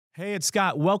Hey, it's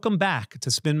Scott. Welcome back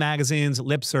to Spin Magazine's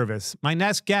Lip Service. My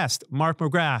next guest, Mark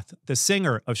McGrath, the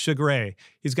singer of Sugar Ray.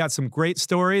 He's got some great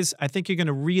stories. I think you're going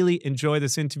to really enjoy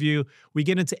this interview. We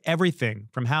get into everything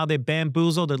from how they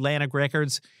bamboozled Atlantic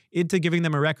Records into giving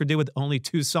them a record deal with only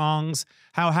 2 songs,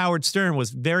 how Howard Stern was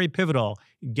very pivotal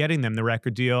in getting them the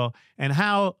record deal, and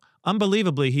how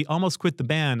unbelievably, he almost quit the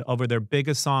band over their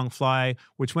biggest song, Fly,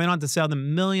 which went on to sell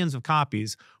them millions of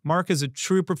copies. Mark is a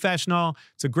true professional.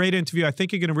 It's a great interview. I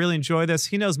think you're going to really enjoy this.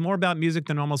 He knows more about music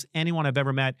than almost anyone I've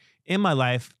ever met in my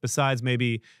life, besides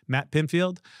maybe Matt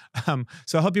Pinfield.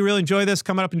 So I hope you really enjoy this.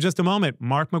 Coming up in just a moment,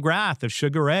 Mark McGrath of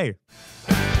Sugar Ray.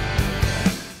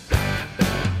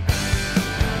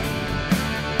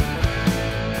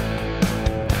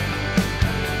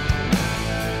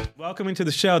 Welcome to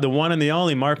the show, the one and the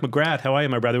only Mark McGrath. How are you,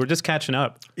 my brother? We're just catching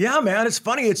up. Yeah, man, it's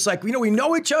funny. It's like, we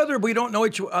know each other, but we don't know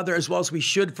each other as well as we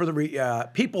should for the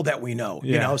people that we know,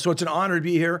 you know? So it's an honor to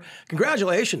be here.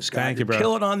 Congratulations, Scott. Thank you, bro. You're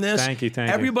killing on this. Thank you.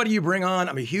 Everybody you bring on,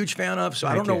 I'm a huge fan of, so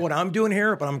I don't know what I'm doing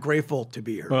here, but I'm grateful to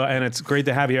be here. Well, and it's great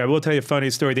to have you here. I will tell you a funny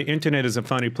story. The internet is a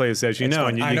funny place, as you know.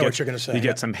 And I know what you're going to say. You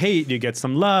get some hate, you get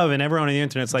some love, and everyone on the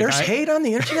internet's like... There's hate on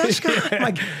the internet,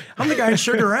 Scott? I'm the guy in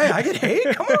Sugar Ray. I get hate?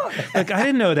 Come on. Like, I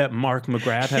didn't know that Mark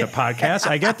McGrath had a podcast.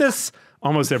 I get this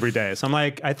almost every day. So I'm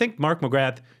like, I think Mark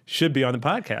McGrath should be on the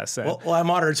podcast. Well, I'm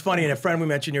honored. It's funny. And a friend we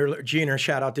mentioned here, Gina,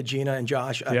 shout out to Gina and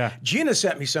Josh. Gina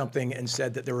sent me something and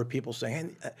said that there were people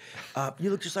saying,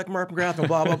 you look just like Mark McGrath and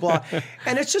blah, blah, blah.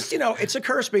 And it's just, it's a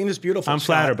curse being this beautiful. I'm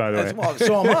flattered, by the way. Well,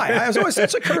 so am I. I was always,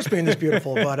 it's a curse being this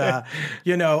beautiful. But,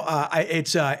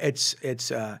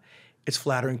 it's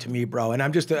flattering to me, bro. And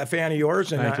I'm just a fan of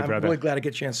yours, and I'm really glad to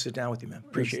get a chance to sit down with you, man.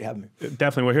 Appreciate you having me.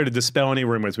 Definitely. We're here to dispel any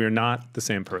rumors. We are not the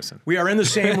same person. We are in the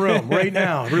same room right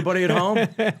now. Everybody at home,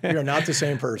 we are not the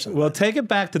same person. Well, take it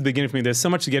back to the beginning for me. There's so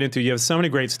much to get into. You have so many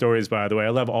great stories, by the way. I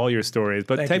love all your stories.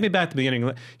 But take me back to the beginning.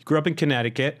 You grew up in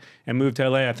Connecticut and moved to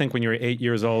LA, I think, when you were 8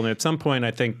 years old. And at some point,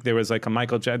 I think there was like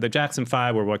the Jackson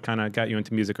 5 were what kind of got you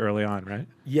into music early on, right?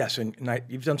 Yes, and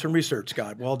you've done some research,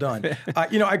 Scott. Well done.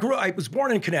 I was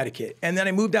born in Connecticut, and then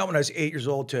I moved out when I was 8 years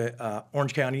old to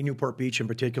Orange County, Newport Beach in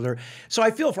particular. So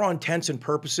I feel for all intents and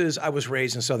purposes, I was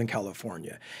raised in Southern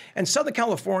California. And Southern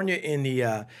California in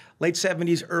the late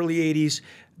 70s, early 80s,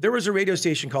 there was a radio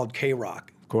station called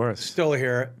K-Rock. Of course. Still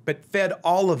here, but fed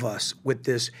all of us with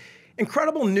this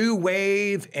incredible new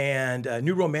wave and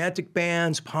new romantic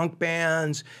bands, punk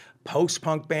bands,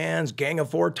 post-punk bands, Gang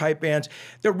of Four type bands.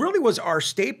 That really was our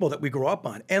staple that we grew up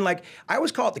on. And I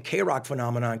always call it the K-Rock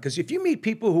phenomenon, because if you meet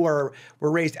people who were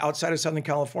raised outside of Southern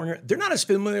California, they're not as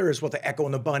familiar as what the Echo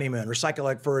and the Bunnymen or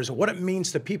Psychedelic Furs or what it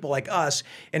means to people like us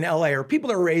in LA or people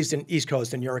that are raised in East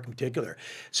Coast and New York in particular.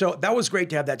 So that was great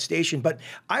to have that station. But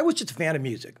I was just a fan of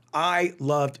music. I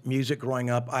loved music growing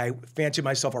up. I fancied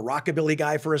myself a rockabilly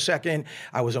guy for a second.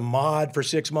 I was a mod for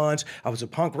 6 months. I was a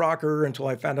punk rocker until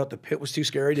I found out the pit was too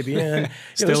scary to be in.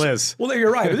 Still is. Well,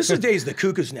 you're right. But this is the days of the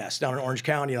Cuckoo's Nest down in Orange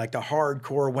County, like the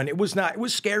hardcore, when it was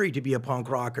scary to be a punk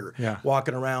rocker,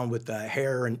 walking around with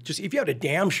hair, and just if you had a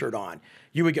damn shirt on,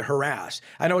 you would get harassed.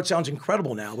 I know it sounds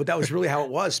incredible now, but that was really how it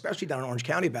was, especially down in Orange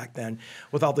County back then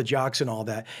with all the jocks and all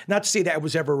that. Not to say that I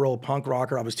was ever a real punk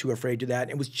rocker. I was too afraid to that.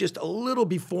 It was just a little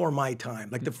before my time,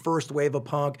 like the first wave of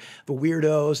punk, the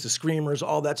Weirdos, the Screamers,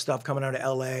 all that stuff coming out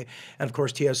of LA. And of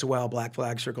course, TSOL, Black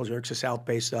Flag, Circle Jerks, the South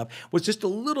Bay stuff was just a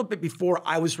little bit before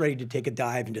I was ready to take a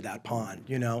dive into that pond,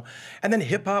 And then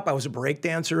hip hop, I was a break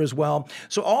dancer as well.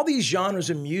 So all these genres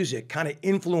of music kind of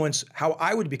influence how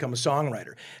I would become a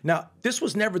songwriter. Now, this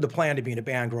was never the plan to be in a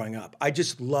band growing up. I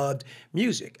just loved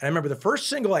music. And I remember the first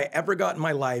single I ever got in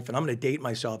my life, and I'm going to date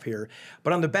myself here,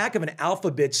 but on the back of an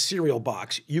Alphabet cereal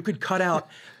box, you could cut out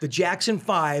the Jackson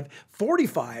 5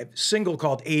 45 single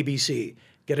called ABC.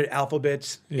 Get it,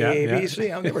 Alphabets, ABC.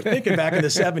 Yeah. They were thinking back in the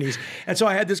 70s. And so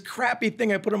I had this crappy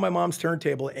thing I put on my mom's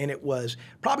turntable, and it was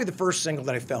probably the first single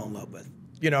that I fell in love with.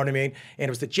 You know what I mean? And it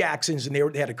was the Jacksons, and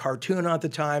they had a cartoon on at the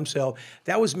time. So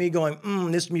that was me going,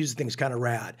 this music thing's kind of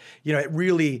rad. It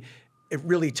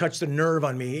really touched a nerve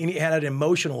on me, and it had an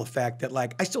emotional effect that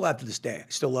I still have to this day. I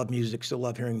still love music, still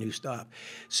love hearing new stuff.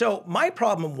 So my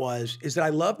problem is that I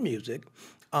love music.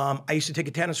 I used to take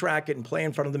a tennis racket and play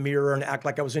in front of the mirror and act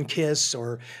like I was in Kiss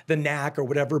or the Knack or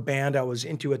whatever band I was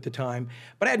into at the time,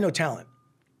 but I had no talent.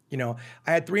 I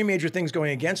had 3 major things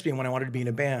going against me when I wanted to be in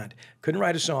a band. Couldn't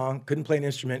write a song, couldn't play an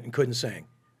instrument, and couldn't sing.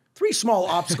 3 small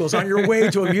obstacles on your way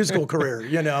to a musical career,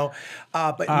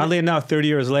 But oddly enough, 30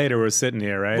 years later, we're sitting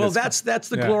here, right? Well, that's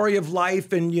the glory of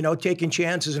life and, taking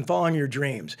chances and following your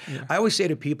dreams. I always say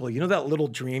to people, that little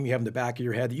dream you have in the back of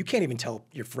your head that you can't even tell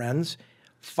your friends?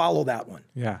 follow that one.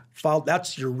 Yeah.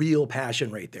 That's your real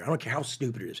passion right there. I don't care how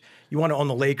stupid it is. You want to own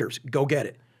the Lakers, go get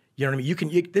it. You know what I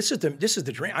mean? This is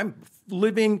the dream. I'm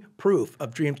living proof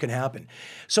of dreams can happen.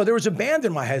 So there was a band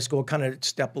in my high school, kind of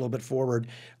step a little bit forward,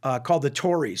 called the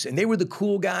Tories. And they were the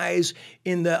cool guys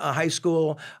in the high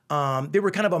school. They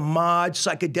were kind of a mod,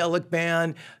 psychedelic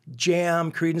band,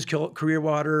 Jam, Creedence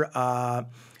Clearwater,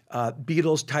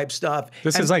 Beatles type stuff.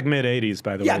 This is like mid 80s,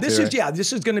 by the way.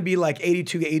 This is going to be like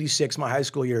 82, 86, my high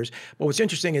school years. But what's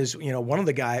interesting is, two of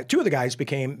the guys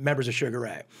became members of Sugar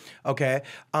Ray. Okay.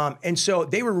 And so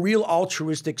they were real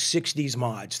altruistic 60s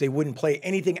mods. They wouldn't play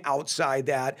anything outside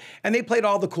that. And they played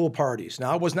all the cool parties.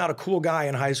 Now, I was not a cool guy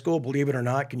in high school, believe it or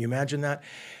not. Can you imagine that?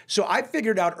 So I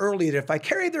figured out early that if I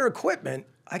carried their equipment,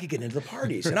 I could get into the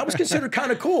parties. And I was considered kind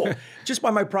of cool just by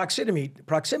my proximity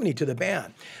to the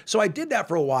band. So I did that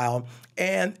for a while.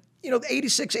 And,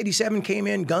 86, 87 came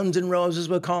in, Guns N' Roses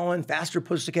were calling, Faster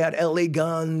Pussycat, LA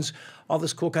Guns, all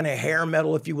this cool kind of hair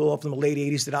metal, if you will, from the late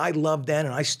 80s that I loved then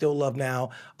and I still love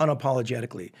now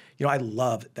unapologetically. I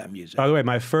love that music. By the way,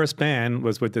 my first band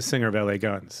was with the singer of LA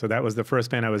Guns. So that was the first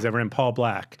band I was ever in, Paul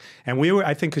Black. And we were,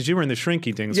 I think, because you were in the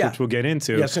Shrinky Dinx, which we'll get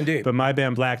into. Yes, indeed. But my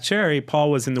band, Black Cherry, Paul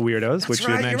was in the Weirdos, which you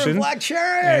mentioned. You were Black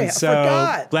Cherry. And so I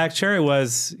forgot. Black Cherry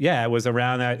was, it was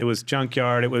around that. It was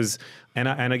Junkyard. It was...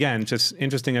 And again, just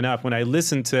interesting enough, when I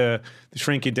listened to the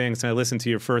Shrinky Dinx and I listened to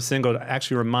your first single, it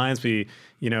actually reminds me,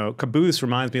 Caboose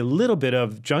reminds me a little bit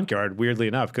of Junkyard, weirdly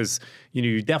enough, because,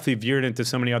 you definitely veered into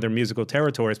so many other musical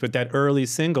territories. But that early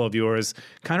single of yours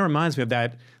kind of reminds me of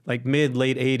that, like late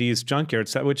 80s Junkyard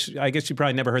stuff, which I guess you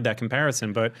probably never heard that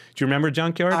comparison. But do you remember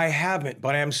Junkyard? I haven't,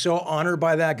 but I am so honored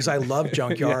by that because I love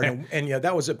Junkyard. and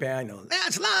that was a band,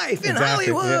 that's life in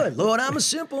Hollywood. Yeah. Lord, I'm a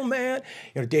simple man.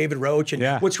 David Roach.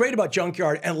 And what's great about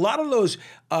Junkyard, and a lot of those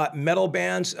metal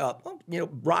bands,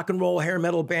 rock and roll hair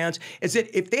metal bands, is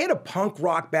that if they had a punk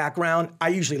rock background, I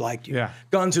usually liked you. Yeah.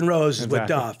 Guns N' Roses with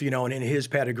Duff, and in his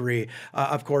pedigree.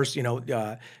 Of course,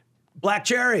 Black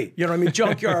Cherry,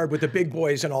 Junkyard with the big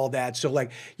boys and all that. So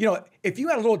if you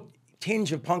had a little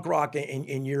tinge of punk rock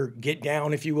in your get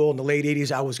down, if you will, in the late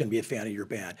 80s, I was going to be a fan of your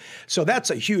band. So that's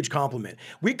a huge compliment.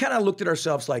 We kind of looked at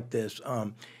ourselves like this.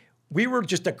 We were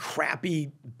just a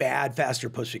crappy, bad Faster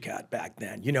Pussycat back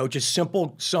then. Just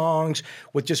simple songs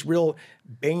with just real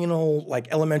banal,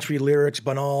 like elementary lyrics,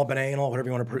 banal, whatever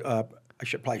you want to.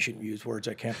 Probably shouldn't use words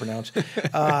I can't pronounce.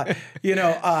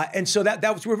 And so that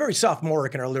was, we're very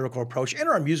sophomoric in our lyrical approach and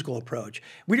our musical approach.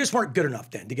 We just weren't good enough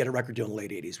then to get a record deal in the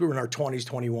late 80s. We were in our 20s,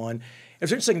 21. It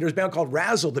was interesting. There was a band called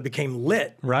Razzle that became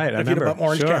Lit. Right, I remember. About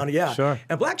Orange County, Sure.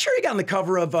 And Black Cherry got on the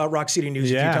cover of Rock City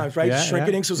News a few times, right? Shrinky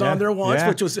Dinx was on there once,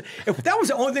 which was, if that was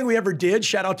the only thing we ever did,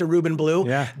 shout out to Rubin Blue,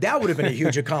 that would have been a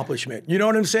huge accomplishment. You know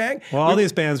what I'm saying? Well, all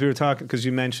these bands we were talking, because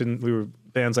you mentioned we were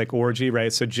bands like Orgy,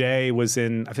 right? So Jay was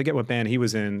in, I forget what band he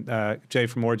was in. Jay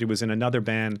from Orgy was in another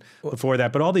band before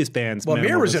that. But all these bands. Well,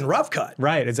 Mir was in Rough Cut.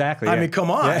 Right, exactly. I mean, come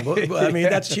on. I mean,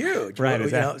 that's huge. Right,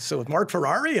 exactly. So with Mark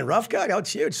Ferrari and Rough Cut,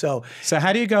 that's huge. So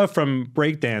how do you go from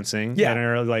breakdancing and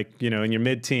are like, in your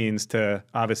mid-teens to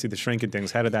obviously the Shrinky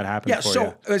Dinx? How did that happen for you?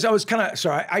 So as I was kind of,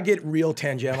 sorry, I get real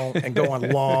tangential and go on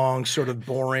long, sort of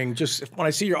boring. Just when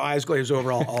I see your eyes glaze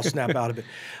over, I'll snap out of it.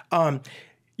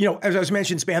 As I was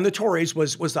mentioning, span the Tories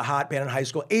was the hot band in high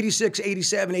school. 86,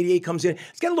 87, 88 comes in.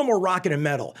 It's got a little more rockin' and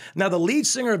metal. Now, the lead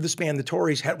singer of this band, the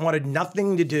Tories, wanted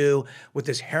nothing to do with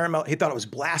this hair metal. He thought it was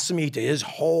blasphemy to his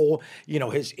whole,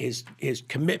 his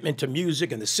commitment to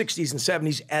music and the 60s and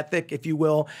 70s ethic, if you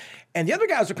will. And the other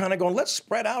guys are kind of going, let's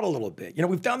spread out a little bit.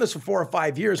 We've done this for 4 or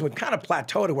 5 years, and we've kind of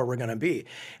plateaued at where we're going to be.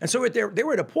 And so they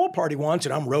were at a pool party once,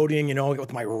 and I'm roadieing,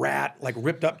 with my rat, like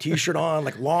ripped up T-shirt on,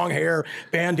 like long hair,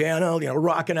 bandana,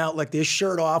 rocking out like this,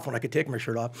 shirt off when I could take my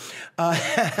shirt off.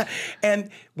 And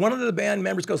one of the band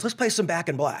members goes, let's play some Back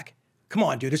in Black. Come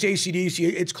on, dude, it's AC/DC,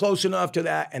 it's close enough to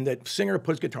that. And the singer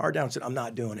put his guitar down and said, I'm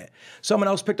not doing it. Someone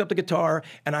else picked up the guitar,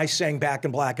 and I sang Back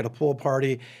in Black at a pool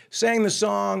party, sang the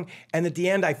song, and at the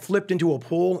end, I flipped into a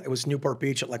pool. It was Newport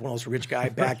Beach at like one of those rich guy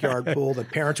backyard pool. The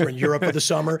parents were in Europe for the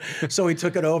summer, so he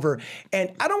took it over.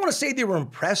 And I don't want to say they were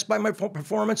impressed by my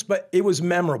performance, but it was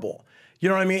memorable. You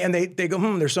know what I mean? And they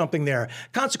go, there's something there.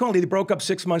 Consequently, they broke up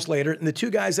 6 months later, and the two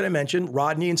guys that I mentioned,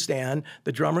 Rodney and Stan,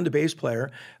 the drummer and the bass player,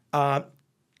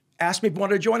 asked me if I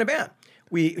wanted to join a band.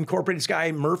 We incorporated this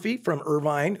guy, Murphy, from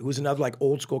Irvine, who's another like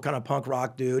old school kind of punk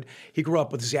rock dude. He grew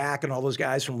up with Zach and all those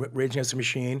guys from Rage Against the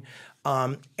Machine.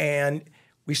 And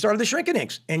we started the Shrinky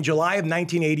Dinx in July of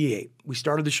 1988. We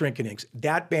started the Shrinky Dinx.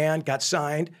 That band got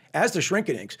signed as the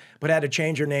Shrinky Dinx, but had to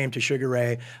change their name to Sugar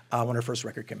Ray when our first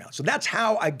record came out. So that's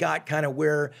how I got kind of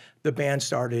where the band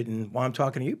started and why I'm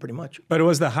talking to you pretty much. But it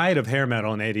was the height of hair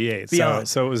metal in '88.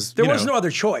 So it was. There was no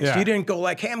other choice. You didn't go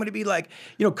like, hey, I'm going to be like,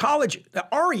 college.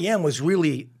 REM was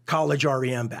really college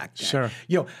REM back then.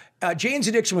 Sure. Jane's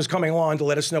Addiction was coming along to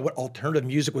let us know what alternative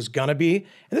music was going to be.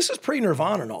 And this is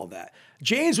pre-Nirvana and all that.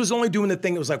 Jane's was only doing the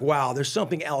thing that was like, wow, there's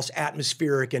something else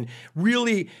atmospheric and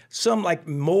really some like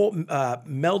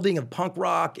melding of punk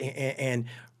rock and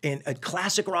a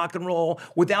classic rock and roll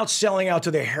without selling out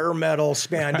to the hair metal,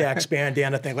 spandex,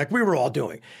 bandana thing like we were all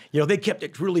doing. They kept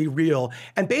it really real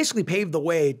and basically paved the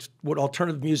way to what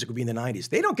alternative music would be in the 90s.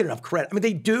 They don't get enough credit. I mean,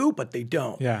 they do, but they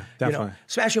don't. Yeah, definitely.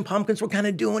 Smashing Pumpkins were kind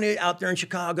of doing it out there in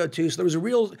Chicago too. So there was a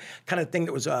real kind of thing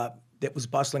that was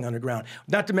bustling underground.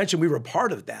 Not to mention we were a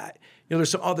part of that. There's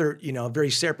some other, very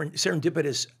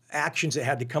serendipitous actions that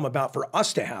had to come about for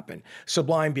us to happen.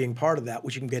 Sublime being part of that,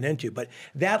 which you can get into. But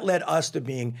that led us to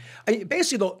being,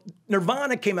 basically,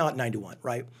 Nirvana came out in '91,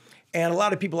 right? And a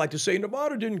lot of people like to say,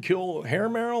 Nirvana didn't kill hair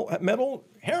metal.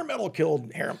 Hair metal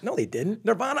killed hair. No, they didn't.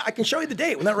 Nirvana, I can show you the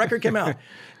date when that record came out.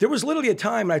 There was literally a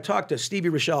time when I talked to Stevie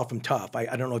Rochelle from Tough.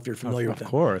 I don't know if you're familiar with him.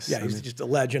 Of course. Yeah, he's just a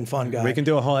legend, fun guy. We can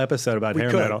do a whole episode about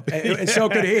hair metal. And so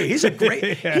could he. He's a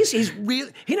great, he's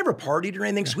really, he never partied or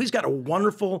anything, so he's got a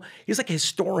wonderful, he's like a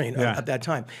historian of that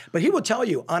time. But he will tell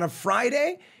you, on a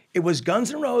Friday, it was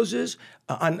Guns N' Roses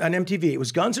on MTV. It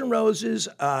was Guns N' Roses,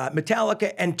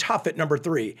 Metallica, and Tough at number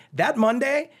 3. That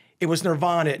Monday, it was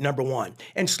Nirvana at number 1,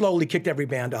 and slowly kicked every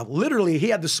band off. Literally, he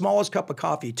had the smallest cup of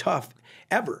coffee, Tough,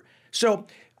 ever. So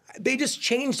they just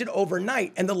changed it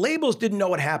overnight, and the labels didn't know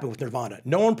what happened with Nirvana.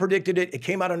 No one predicted it. It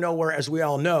came out of nowhere, as we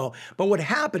all know. But what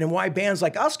happened and why bands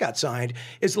like us got signed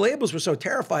is the labels were so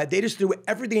terrified, they just threw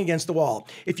everything against the wall.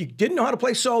 If you didn't know how to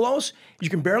play solos, you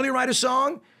can barely write a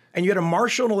song, and you had a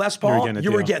Marshall and a Les Paul,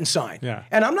 you were getting signed. Yeah.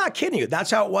 And I'm not kidding you.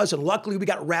 That's how it was. And luckily, we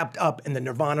got wrapped up in the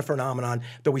Nirvana phenomenon,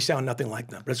 though we sound nothing like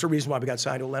them. But it's the reason why we got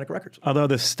signed to Atlantic Records. Although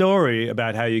the story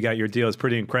about how you got your deal is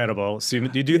pretty incredible. So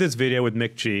you do this video with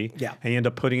Mick G, and you end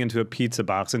up putting it into a pizza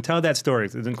box. And tell that story.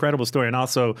 It's an incredible story. And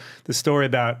also the story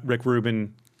about Rick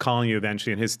Rubin calling you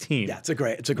eventually and his team. Yeah, it's a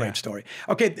great story.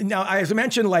 Okay, now as I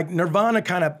mentioned, like Nirvana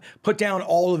kind of put down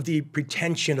all of the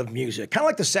pretension of music, kind of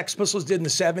like the Sex Pistols did in the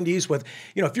 70s with,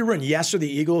 if you were in Yes or the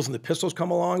Eagles and the Pistols come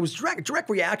along, it was direct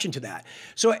reaction to that.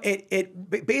 So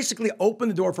it basically opened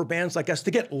the door for bands like us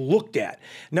to get looked at.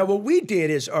 Now what we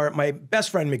did is, my best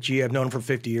friend Mick G, I've known him for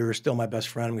 50 years, still my best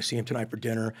friend. We see him tonight for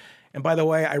dinner. And by the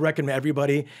way, I recommend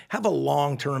everybody have a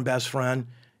long-term best friend.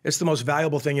 It's the most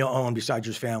valuable thing you'll own besides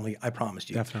your family, I promise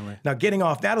you. Definitely. Now, getting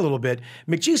off that a little bit,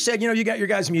 McGee said, you got your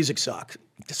guys' music sucks,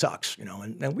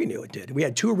 and we knew it did. We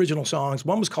had 2 original songs.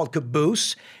 One was called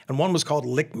Caboose, and one was called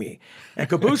Lick Me. And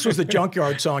Caboose was the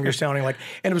Junkyard song you're sounding like,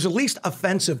 and it was the least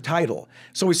offensive title.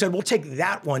 So we said, we'll take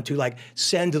that one to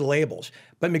send to the labels.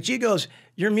 But McGee goes,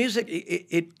 your music,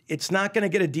 it's not going to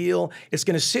get a deal. It's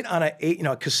going to sit on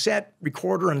a cassette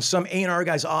recorder in some A&R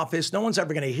guy's office. No one's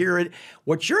ever going to hear it.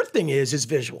 What your thing is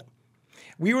visual.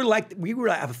 We were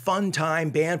a fun time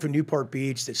band from Newport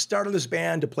Beach that started this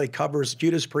band to play covers,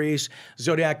 Judas Priest,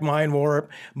 Zodiac Mind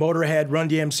Warp, Motorhead, Run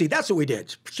DMC. That's what we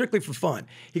did, strictly for fun.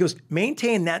 He goes,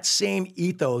 maintain that same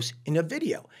ethos in a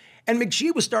video. And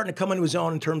McGee was starting to come into his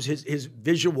own in terms of his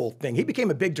visual thing. He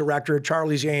became a big director,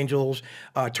 Charlie's Angels,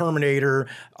 Terminator,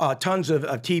 tons of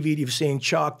TV you've seen,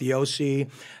 Chuck, The OC.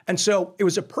 And so it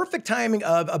was a perfect timing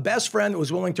of a best friend that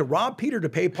was willing to rob Peter to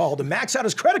pay Paul to max out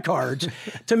his credit cards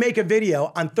to make a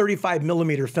video on 35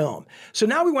 millimeter film. So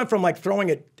now we went from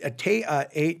throwing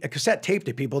a cassette tape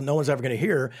to people no one's ever going to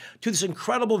hear to this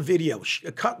incredible video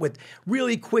cut with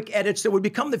really quick edits that would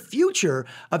become the future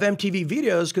of MTV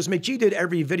videos because McGee did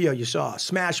every video you saw.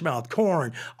 Smash Mouth,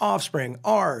 Korn, Offspring,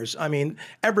 ours,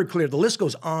 Everclear, the list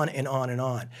goes on and on and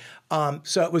on.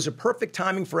 So it was a perfect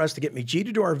timing for us to get McGee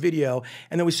to do our video.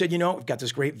 And then we said, we've got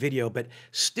this great video, but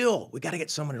still, we got to get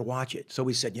someone to watch it. So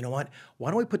we said, you know what? Why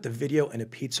don't we put the video in a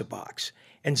pizza box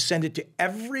and send it to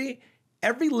every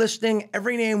listing,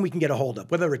 every name we can get a hold of,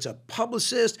 whether it's a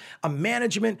publicist, a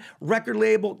management, record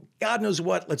label, God knows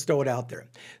what, let's throw it out there.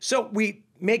 So we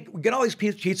get all these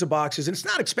pizza boxes, and it's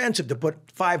not expensive to put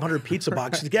 500 pizza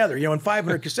boxes together, and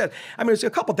 500 cassettes. It's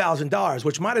a couple $1,000s,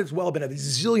 which might as well have been $1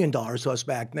 zillion to us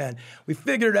back then. We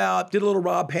figured it out, did a little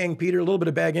Rob paying Peter, a little bit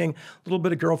of begging, a little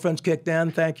bit of girlfriends kicked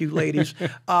in, thank you, ladies.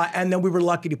 And then we were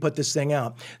lucky to put this thing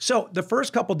out. So the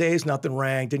first couple days, nothing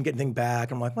rang, didn't get anything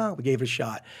back. I'm like, well, we gave it a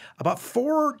shot. About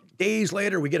 4 days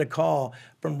later, we get a call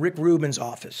from Rick Rubin's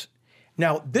office.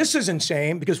 Now, this is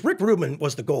insane because Rick Rubin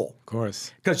was the goal. Of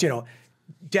course. Because, you know,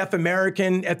 Deaf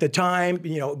American at the time,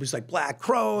 you know, it was like Black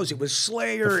Crows, it was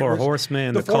Slayer. The Four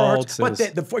Horsemen, the Cults. But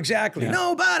exactly. Yeah.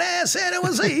 Nobody said it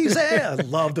was easy. I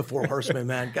love the Four Horsemen,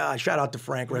 man. God, shout out to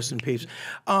Frank, rest in peace.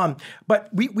 But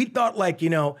we thought, like, you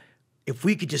know, if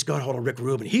we could just go hold of Rick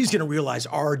Rubin, he's going to realize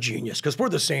our genius because we're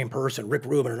the same person, Rick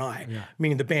Rubin and I,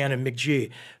 meaning the band and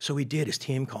McG. So we did. His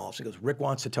team calls. He goes, Rick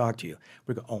wants to talk to you.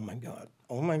 We go, oh my God.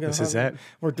 Oh my God. This is it.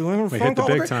 We're doing a phone call.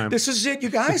 Big time. This is it, you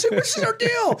guys. This is our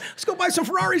deal. Let's go buy some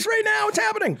Ferraris right now. It's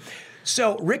happening.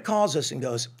 So Rick calls us and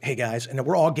goes, hey guys, and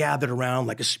we're all gathered around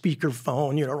like a speaker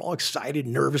phone, you know, we're all excited,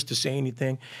 nervous to say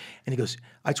anything. And he goes,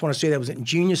 I just want to say that was an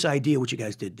ingenious idea what you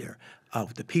guys did there.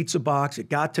 With the pizza box, it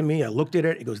got to me, I looked at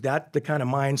it, he goes, that's the kind of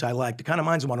minds I like, the kind of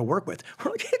minds I want to work with.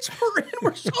 We're like,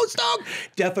 we're so stoked.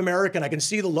 Deaf American, I can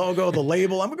see the logo, the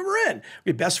label, we're in.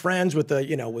 We're best friends with the,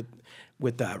 you know, with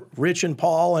Rich and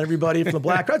Paul and everybody from the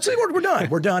Black Crowd. So we're done.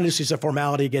 We're done. This is a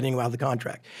formality getting out of the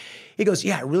contract. He goes,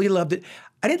 yeah, I really loved it.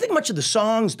 I didn't think much of the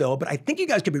songs, though, but I think you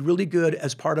guys could be really good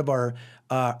as part of our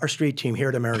street team here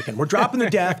at American. We're dropping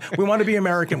the deaf. We want to be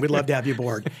American. We'd love to have you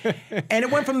aboard. And it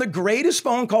went from the greatest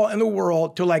phone call in the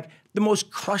world to like the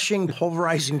most crushing,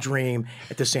 pulverizing dream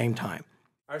at the same time.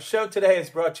 Our show today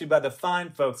is brought to you by the fine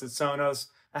folks at Sonos.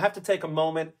 I have to take a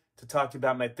moment to talk to you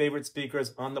about my favorite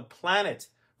speakers on the planet.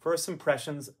 First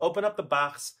impressions, open up the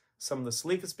box, some of the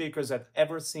sleekest speakers I've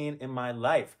ever seen in my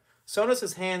life. Sonos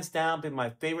has hands down been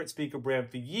my favorite speaker brand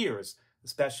for years,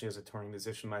 especially as a touring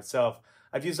musician myself.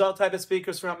 I've used all types of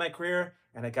speakers throughout my career,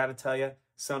 and I gotta tell you,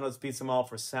 Sonos beats them all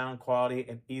for sound quality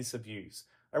and ease of use.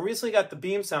 I recently got the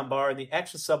Beam soundbar and the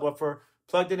extra subwoofer,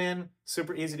 plugged it in,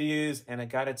 super easy to use, and I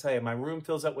gotta tell you, my room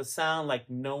fills up with sound like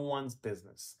no one's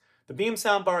business. The Beam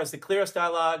soundbar is the clearest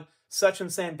dialogue, such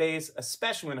insane bass,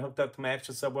 especially when hooked up to my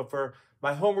extra subwoofer.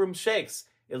 My homeroom shakes.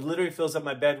 It literally fills up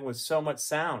my bedroom with so much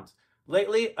sound.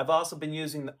 Lately, I've also been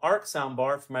using the Arc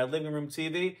soundbar for my living room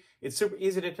TV. It's super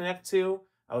easy to connect to.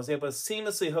 I was able to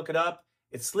seamlessly hook it up.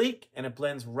 It's sleek and it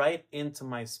blends right into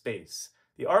my space.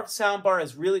 The Arc soundbar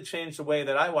has really changed the way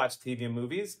that I watch TV and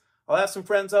movies. I'll have some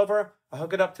friends over, I'll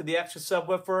hook it up to the extra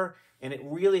subwoofer, and it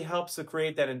really helps to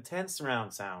create that intense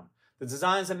surround sound. The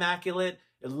design's immaculate.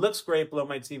 It looks great below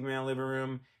my TV in my living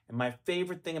room. And my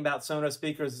favorite thing about Sonos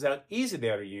speakers is how easy they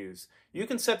are to use. You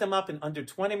can set them up in under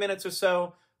 20 minutes or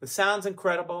so. The sound's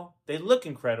incredible, they look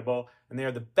incredible, and they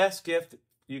are the best gift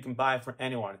you can buy for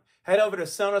anyone. Head over to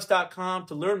Sonos.com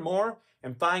to learn more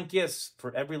and find gifts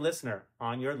for every listener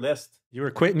on your list. You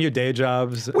were quitting your day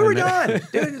jobs. We were done.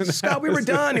 Dude, Scott, we were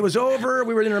done. It was over.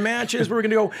 We were in our matches. We're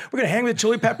going to hang with the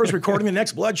Chili Peppers recording the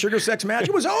next Blood Sugar Sex match.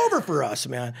 It was over for us,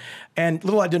 man. And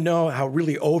little I didn't know how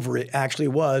really over it actually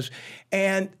was.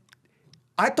 And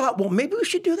I thought, well, maybe we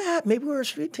should do that. Maybe we're a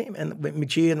street team. And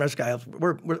McGee and the rest of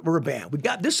the guys, we're a band. We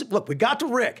got this. Look, we got to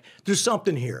Rick. There's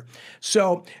something here.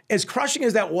 So as crushing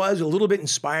as that was, a little bit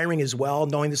inspiring as well,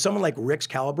 knowing that someone like Rick's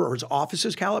caliber or his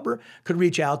office's caliber could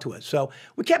reach out to us. So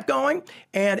we kept going.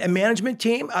 And a management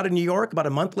team out of New York, about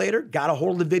a month later, got a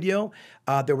hold of the video.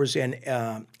 There was an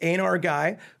A&R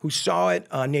guy who saw it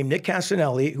named Nick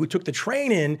Castanelli, who took the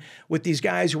train in with these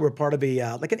guys who were part of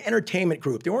a like an entertainment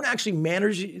group. They weren't actually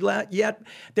managers yet.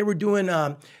 They were doing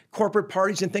corporate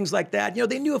parties and things like that. You know,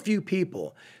 they knew a few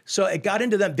people. So it got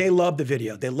into them. They loved the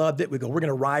video. They loved it. We go, we're going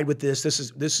to ride with this. This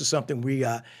is something we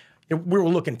were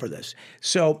looking for this.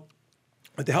 So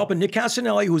with the help of Nick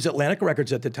Castanelli, who was at Atlantic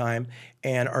Records at the time,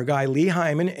 and our guy Lee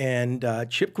Hyman and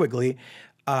Chip Quigley,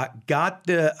 got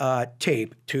the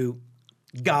tape to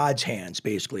God's hands,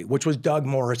 basically, which was Doug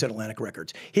Morris at Atlantic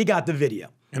Records. He got the video.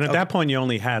 And at that point, you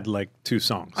only had like 2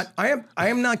 songs. I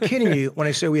am not kidding you when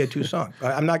I say we had 2 songs.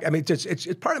 I'm not. I mean, it's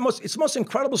part of the most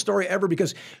incredible story ever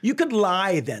because you could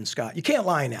lie then, Scott. You can't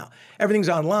lie now. Everything's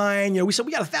online. You know, we said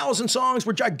we got 1,000 songs.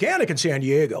 We're gigantic in San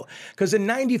Diego because in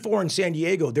 '94 in San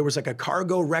Diego there was like a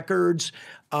Cargo Records.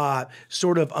 What was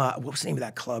the name of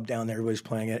that club down there? Everybody's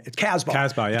playing it. It's Casbah.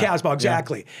 Casbah, yeah. Casbah,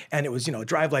 exactly. Yeah. And it was, you know,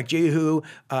 Drive Like Jehu,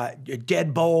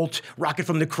 Deadbolt, Rocket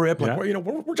from the Crypt. Like, yeah.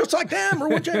 We're just like them.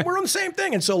 We're on the same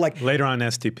thing. And so, like later on,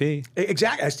 STP.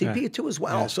 Exactly, STP too as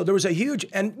well. Yeah. So there was a huge,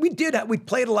 and we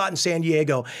played a lot in San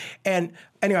Diego. And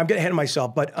anyway, I'm getting ahead of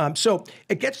myself. But so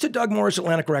it gets to Doug Morris,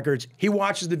 Atlantic Records. He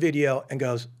watches the video and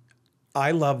goes,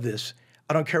 "I love this.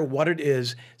 I don't care what it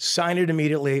is. Sign it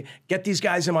immediately. Get these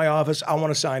guys in my office. I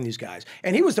want to sign these guys.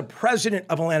 And he was the president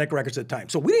of Atlantic Records at the time.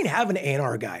 So we didn't have an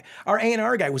A&R guy. Our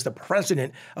A&R guy was the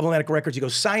president of Atlantic Records. He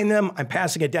goes, sign them. I'm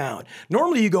passing it down.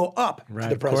 Normally you go up to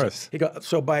the president. He goes,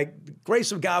 so by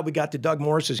grace of God, we got to Doug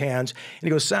Morris's hands. And he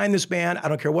goes, sign this band. I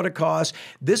don't care what it costs.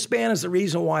 This band is the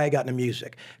reason why I got into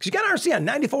music. Because you got to understand,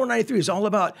 94, 93 is all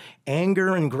about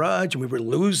anger and grudge. And we were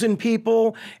losing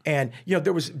people. And, you know,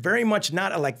 there was very much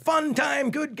not a like fun time,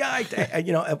 good guy,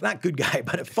 you know, not good guy,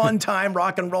 but a fun time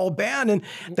rock and roll band. And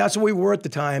that's what we were at the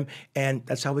time. And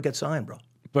that's how we got signed, bro.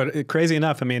 But crazy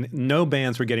enough, I mean, no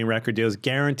bands were getting record deals,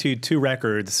 guaranteed 2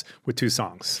 records with 2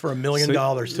 songs. For $1 million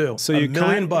too. So $1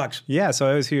 million. Yeah, so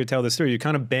I always hear you tell the story. You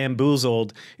kind of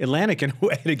bamboozled Atlantic in a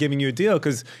way to giving you a deal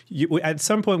because at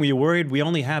some point were you worried we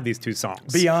only have these 2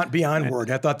 songs? Beyond word.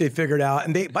 I thought they figured out.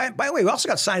 And they, by the way, we also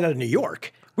got signed out of New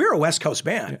York. We were a West Coast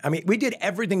band. I mean, we did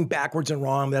everything backwards and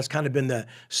wrong. That's kind of been the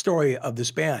story of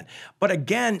this band. But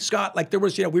again, Scott, like there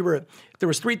was, you know, there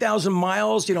was 3,000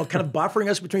 miles, you know, kind of buffering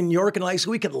us between New York and LA,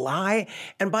 so we could lie.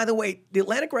 And by the way, the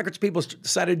Atlantic Records people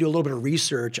decided to do a little bit of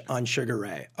research on Sugar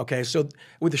Ray. Okay, so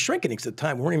with the Shrinky Dinx at the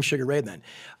time, we weren't even Sugar Ray then.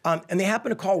 And they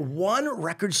happened to call one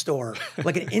record store,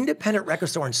 like an independent record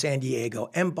store in San Diego,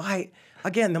 and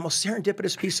again, the most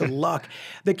serendipitous piece of luck.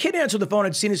 The kid answered the phone.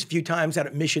 I'd seen us a few times out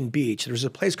at Mission Beach. There was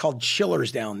a place called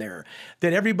Chillers down there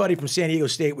that everybody from San Diego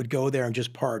State would go there and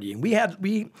just party. And we had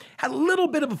a little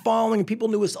bit of a following. People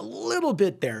knew us a little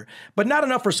bit there, but not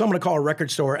enough for someone to call a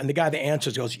record store. And the guy that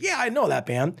answers goes, yeah, I know that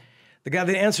band. The guy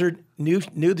that answered knew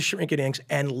the Shrinky Dinx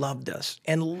and loved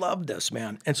us,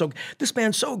 man. And so this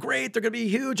band's so great, they're gonna be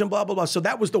huge and blah, blah, blah. So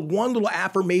that was the one little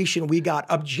affirmation we got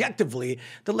objectively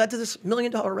that led to this $1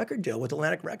 million record deal with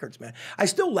Atlantic Records, man. I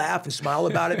still laugh and smile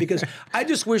about it because I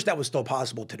just wish that was still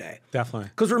possible today. Definitely.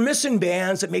 Because we're missing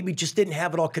bands that maybe just didn't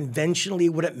have it all conventionally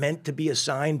what it meant to be a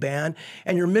signed band.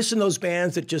 And you're missing those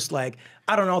bands that just like,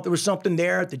 I don't know, if there was something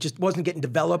there that just wasn't getting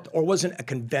developed or wasn't a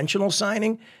conventional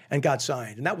signing and got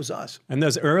signed. And that was us. And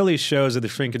those early shows of the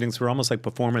Shrinky Dinx were almost like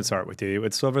performance art with you.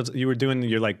 It's sort of, you were doing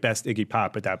your like best Iggy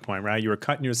Pop at that point, right? You were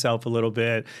cutting yourself a little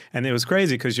bit. And it was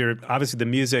crazy because obviously the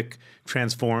music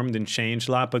transformed and changed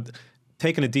a lot, but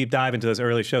taking a deep dive into those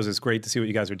early shows, it's great to see what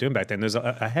you guys were doing back then. There's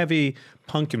a heavy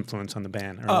punk influence on the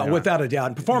band. Without a doubt.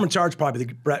 And performance art's probably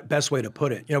the best way to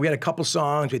put it. You know, we had a couple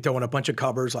songs. We throw in a bunch of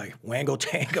covers like Wango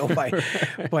Tango by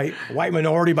White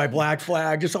Minority, by Black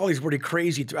Flag, just all these really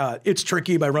crazy, It's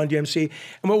Tricky by Run DMC.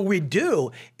 And what we'd do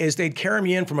is they'd carry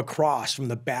me in from across from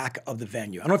the back of the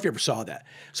venue. I don't know if you ever saw that.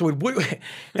 So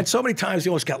and so many times we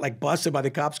almost got like busted by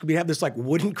the cops because we'd have this like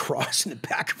wooden cross in the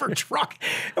back of our truck.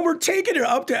 And we're taking it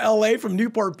up to LA from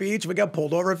Newport Beach. We got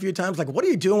pulled over a few times. Like, what are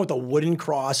you doing with a wooden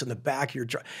cross in the back of your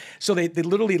truck? So they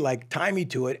literally like tie me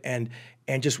to it and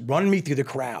just run me through the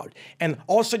crowd. And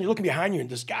all of a sudden you're looking behind you and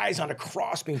this guy's on a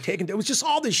cross being taken. It was just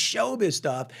all this showbiz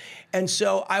stuff. And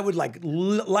so I would like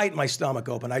light my stomach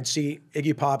open. I'd see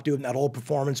Iggy Pop doing that old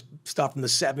performance stuff from the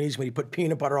 70s when he put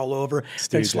peanut butter all over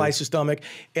and slice his stomach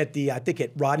at I think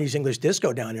at Rodney's English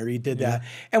Disco down here. He did that.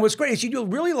 And what's great is you do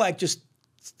really like just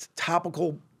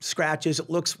topical scratches. It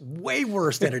looks way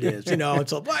worse than it is, you know.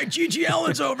 It's like, why Gigi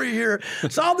Allen's over here?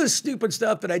 It's all this stupid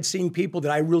stuff that I'd seen people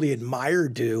that I really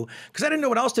admired do because I didn't know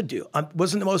what else to do. I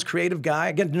wasn't the most creative guy.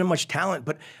 I didn't have much talent,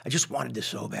 but I just wanted this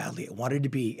so badly. I wanted to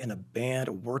be in a band,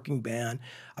 a working band,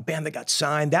 a band that got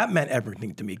signed. That meant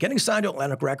everything to me. Getting signed to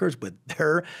Atlantic Records with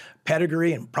their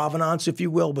pedigree and provenance, if you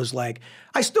will, was like,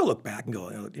 I still look back and go,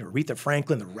 you know, Aretha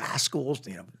Franklin, the Rascals,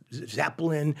 you know,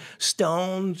 Zeppelin,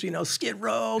 Stones, you know, Skid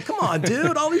Row. Come on,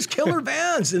 dude, all these killer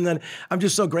bands. And then I'm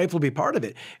just so grateful to be part of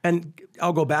it. And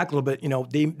I'll go back a little bit. You know,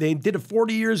 they did a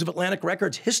 40 years of Atlantic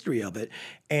Records history of it,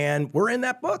 and we're in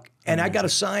that book. And I got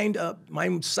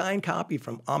my signed copy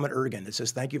from Ahmet Ertegun that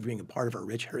says, "Thank you for being a part of our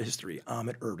rich history,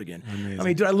 Ahmet Ertegun." Amazing. I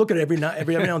mean, dude, I look at it every now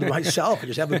and then myself and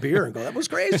just have a beer and go, "That was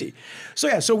crazy." So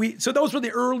yeah, so those were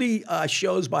the early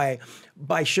shows by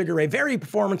Sugar Ray, very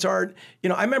performance art. You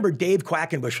know, I remember Dave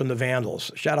Quackenbush from the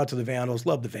Vandals. Shout out to the Vandals,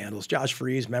 love the Vandals. Josh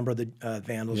Freese, member of the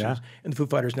Vandals, in the Foo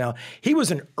Fighters now. He was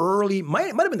an early,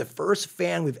 might have been the first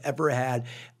fan we've ever had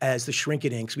as the Shrinky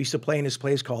Dinx. We used to play in this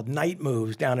place called Night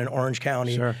Moves down in Orange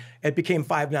County. Sure. It became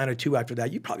 5902 after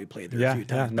that. You probably played there a few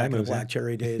times back in the Black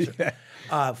Cherry days.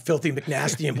 Filthy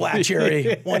McNasty and Black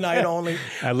Cherry, one night only.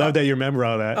 I love that you remember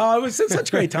all that. Oh, it was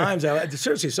such great times.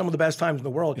 Seriously, some of the best times in the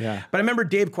world. Yeah. But I remember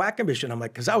Dave Quackenbush, and I'm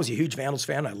like, because I was a huge Vandals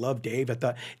fan. I loved Dave. I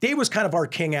thought Dave was kind of our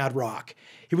king ad rock.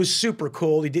 He was super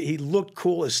cool. He looked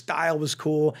cool. His style was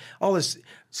cool. All this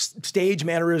stage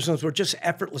mannerisms were just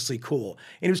effortlessly cool.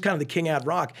 And he was kind of the king at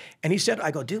rock. And he said,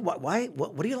 I go, dude, what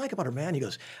do you like about our band? He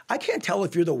goes, I can't tell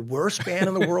if you're the worst band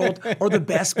in the world or the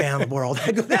best band in the world.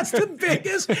 I go, that's the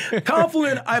biggest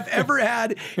compliment I've ever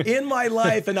had in my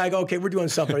life. And I go, okay, we're doing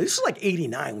something. This is like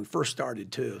 89 when we first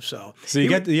started too. So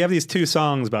you have these 2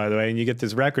 songs, by the way, and you get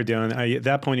this record down. At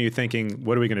that point, you're thinking,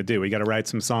 what are we going to do? We got to write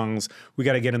some songs. We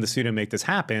got to get in the studio and make this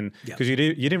happen. Because you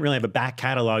didn't really have a back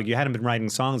catalog. You hadn't been writing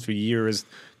songs for years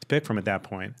to pick from at that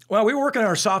point. Well, we were working on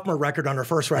our sophomore record on our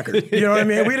first record. You know what I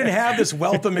mean? We didn't have this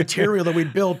wealth of material that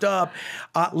we'd built up.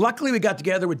 Luckily, we got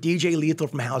together with DJ Lethal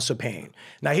from House of Pain.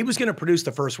 Now, he was going to produce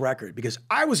the first record because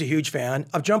I was a huge fan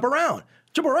of Jump Around.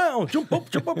 Jump around, jump up,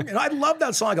 jump up. And I love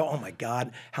that song. I go, oh my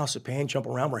God, House of Pain, Jump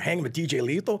Around. We're hanging with DJ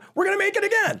Lethal. We're going to make it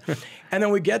again. And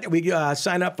then we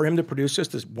sign up for him to produce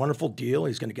this wonderful deal.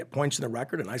 He's going to get points in the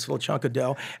record, a nice little chunk of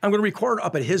dough. I'm going to record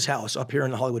up at his house up here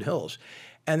in the Hollywood Hills.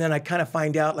 And then I kind of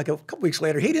find out, like a couple weeks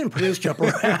later, he didn't produce Jump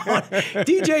Around.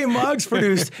 DJ Muggs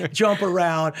produced Jump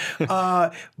Around.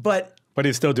 But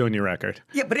he's still doing your record.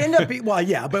 Yeah, but it ended up being, well,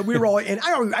 yeah, but we were all, and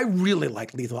I really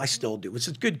like Lethal. I still do. It's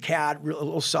a good cat, a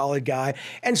little solid guy,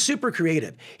 and super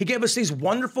creative. He gave us these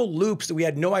wonderful loops that we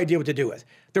had no idea what to do with.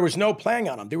 There was no playing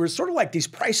on them. They were sort of like these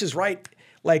Price is Right,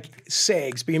 like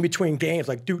segs being between games,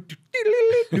 like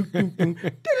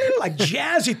like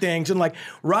jazzy things. And like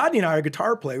Rodney and I are a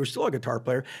guitar player, we're still a guitar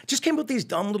player, just came up with these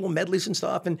dumb little medleys and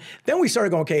stuff. And then we started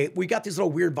going, okay, we got these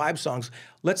little weird vibe songs.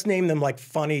 Let's name them like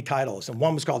funny titles. And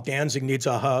one was called Danzig Needs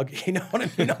a Hug. You know what I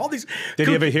mean? All these. Did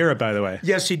he ever hear it, by the way?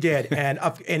 Yes, he did.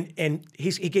 And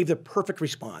he gave the perfect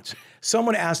response.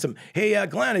 Someone asked him, hey,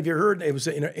 Glenn, have you heard, it was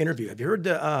an interview, have you heard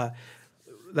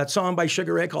that song by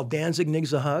Sugar Ray called Danzig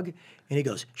Needs a Hug? And he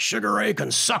goes, Sugar Ray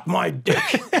can suck my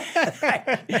dick.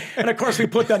 And of course, we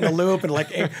put that in the loop, and like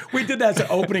we did that as an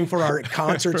opening for our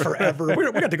concerts forever. We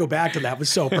got to go back to that. It was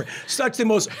such the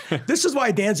most. This is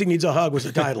why Danzig Needs a Hug was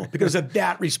the title, because of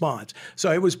that response.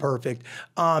 So it was perfect.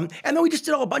 And then we just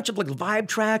did a bunch of like vibe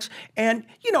tracks, and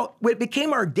you know, it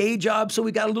became our day job. So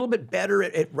we got a little bit better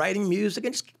at writing music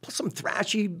and just put some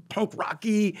thrashy, punk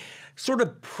rocky, sort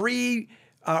of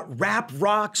rap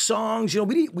rock songs. You know,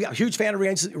 we are a huge fan of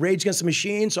Rage Against the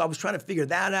Machine, so I was trying to figure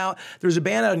that out. There was a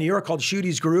band out of New York called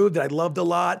Shooty's Groove that I loved a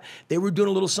lot. They were doing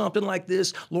a little something like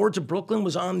this. Lords of Brooklyn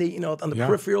was on the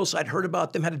peripheral, so I'd heard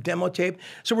about them, had a demo tape.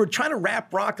 So we're trying to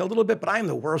rap rock a little bit, but I am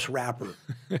the worst rapper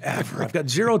ever. I've got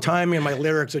zero timing, and my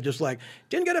lyrics are just like,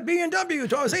 didn't get a BMW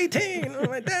until I was 18.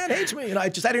 My dad hates me. And I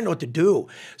didn't know what to do.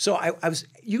 So I was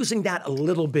using that a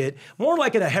little bit, more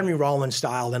like in a Henry Rollins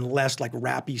style and less like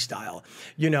rappy style.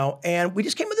 You know, and we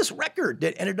just came with this record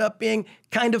that ended up being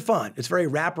kind of fun. It's very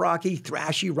rap rocky,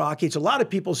 thrashy rocky. It's a lot of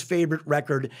people's favorite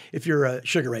record if you're a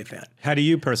Sugar Ray fan. How do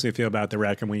you personally feel about the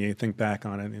record when you think back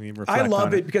on it and you reflect on it? I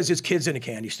love it because it's kids in a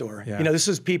candy store. Yeah. You know, this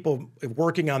is people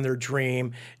working on their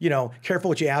dream. You know, careful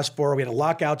what you ask for. We had a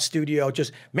lockout studio.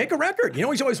 Just make a record. You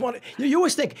know, you always want to, you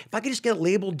always think, if I could just get a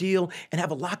label deal and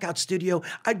have a lockout studio,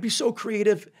 I'd be so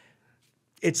creative.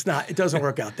 It's not, it doesn't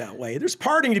work out that way. There's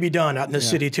partying to be done out in the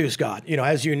city too, Scott, you know,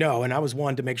 as you know, and I was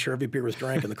one to make sure every beer was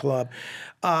drank in the club.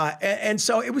 And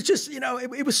so it was just, you know,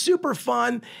 it was super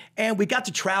fun, and we got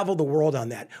to travel the world on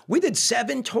that. We did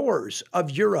 7 tours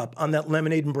of Europe on that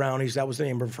Lemonade and Brownies. That was the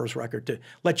name of our first record, to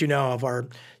let you know of our,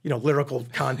 you know, lyrical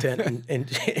content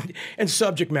and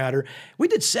subject matter. We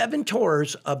did 7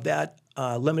 tours of that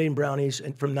Lemonade and Brownies,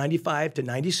 and from 95 to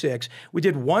 96. We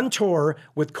did 1 tour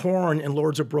with Korn and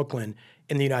Lords of Brooklyn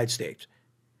in the United States.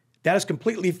 That has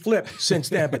completely flipped since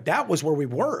then, but that was where we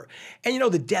were. And you know,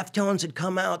 the Deftones had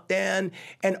come out then,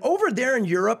 and over there in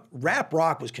Europe, rap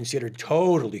rock was considered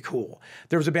totally cool.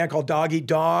 There was a band called Dog Eat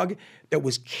Dog that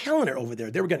was killing it over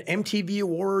there. They were getting MTV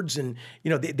awards, and you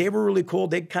know, they were really cool.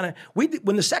 They kind of,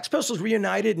 when the Sex Pistols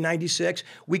reunited in '96,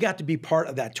 we got to be part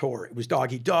of that tour. It was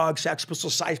Dog Eat Dog, Sex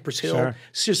Pistols, Cypress Hill,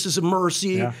 Sisters of Mercy.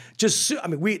 Yeah. I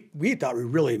mean, we thought we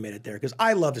really made it there, because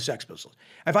I love the Sex Pistols.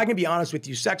 If I can be honest with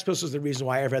you, Sex Pistols is the reason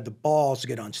why I ever had the balls to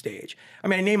get on stage. I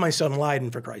mean, I named my son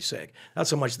Lydon, for Christ's sake.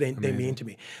 That's how much they mean to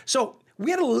me. So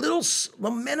we had a little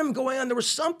momentum going on. There was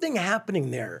something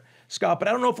happening there, Scott, but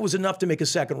I don't know if it was enough to make a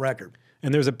second record.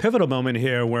 And there's a pivotal moment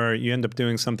here where you end up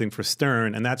doing something for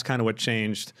Stern, and that's kind of what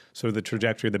changed sort of the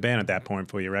trajectory of the band at that point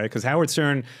for you, right? Because Howard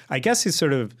Stern, I guess he's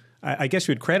sort of, I guess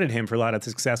you would credit him for a lot of the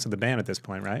success of the band at this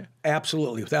point, right?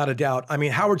 Absolutely, without a doubt. I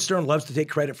mean, Howard Stern loves to take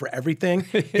credit for everything.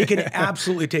 He can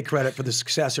absolutely take credit for the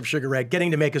success of Sugar Ray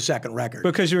getting to make a second record.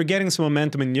 Because you were getting some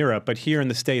momentum in Europe, but here in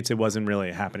the States, it wasn't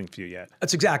really happening for you yet.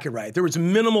 That's exactly right. There was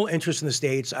minimal interest in the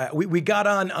States. We got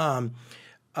on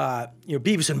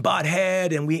Beavis and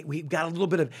Butthead, and we got a little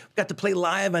bit of, got to play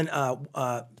live on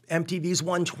MTV's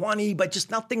 120, but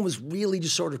just nothing was really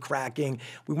just sort of cracking.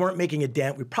 We weren't making a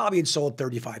dent. We probably had sold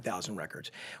 35,000 records,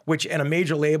 which at a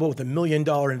major label with $1 million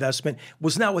investment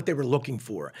was not what they were looking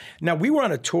for. Now, we were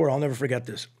on a tour, I'll never forget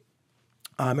this.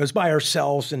 It was by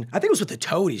ourselves, and I think it was with the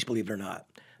Toadies, believe it or not.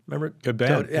 Remember? Good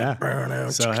band, yeah.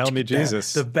 So help me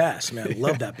Jesus. The best, man.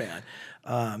 Love that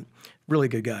band. Really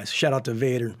good guys. Shout out to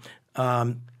Vader.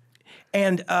 So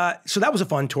that was a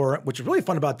fun tour. Which was really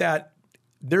fun about that,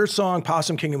 their song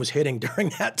Possum Kingdom was hitting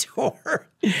during that tour.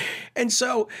 And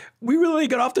so we really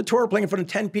got off the tour playing in front of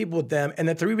 10 people with them. And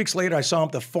then 3 weeks later, I saw them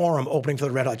at the Forum opening for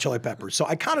the Red Hot Chili Peppers. So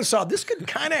I kind of saw this could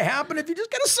kind of happen if you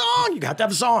just get a song. You have to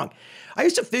have a song. I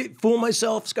used to fool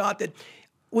myself, Scott, that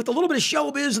with a little bit of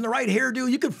showbiz and the right hairdo,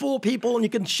 you could fool people and you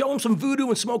can show them some voodoo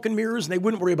and smoke and mirrors and they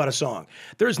wouldn't worry about a song.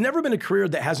 There's never been a career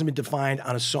that hasn't been defined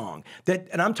on a song.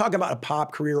 And I'm talking about a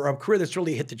pop career or a career that's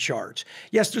really hit the charts.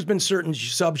 Yes, there's been certain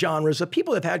subgenres of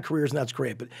people that have had careers and that's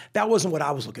great, but that wasn't what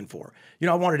I was looking for.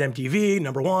 I wanted MTV,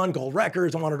 #1, gold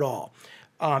records, I wanted it all.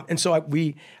 And so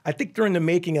I think during the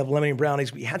making of Lemony and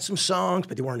Brownies, we had some songs,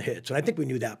 but they weren't hits. And I think we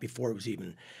knew that before it was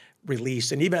even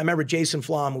released. And even I remember Jason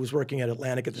Flom, who was working at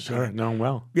Atlantic at the time. Sure, know him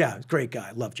well. Yeah, great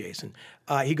guy. Love Jason.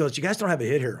 He goes, you guys don't have a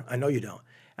hit here. I know you don't.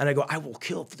 And I go, I will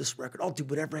kill for this record. I'll do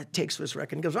whatever it takes for this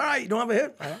record. And he goes, all right, you don't have a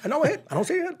hit. I know a hit. I don't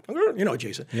see a hit.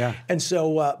 Jason. Yeah. And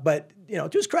so, but to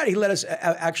his credit, he let us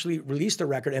actually release the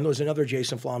record. And there was another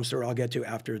Jason Flom story I'll get to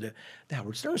after the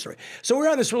Howard Stern story. So we're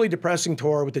on this really depressing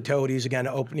tour with the Toadies, again,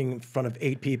 opening in front of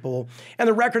 8 people. And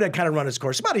the record had kind of run its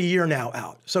course. About a year now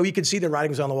out. So you could see the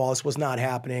writings on the wall. This was not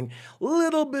happening.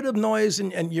 Little bit of noise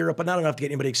in Europe, but not enough to get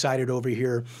anybody excited over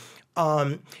here.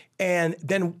 And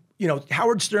then,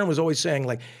 Howard Stern was always saying,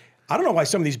 like, I don't know why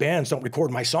some of these bands don't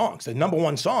record my songs, the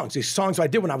 #1 songs, these songs I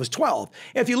did when I was 12.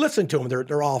 And if you listen to them,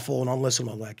 they're awful and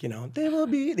unlistenable. Like, they will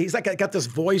be. He's like, got this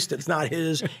voice that's not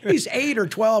his. He's 8 or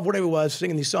 12, whatever it was,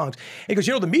 singing these songs. And he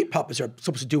goes, the Meat Puppets are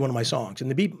supposed to do one of my songs. And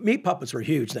the Meat Puppets were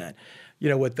huge then.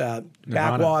 With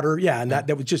Backwater. Yeah, and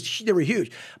that was just, they were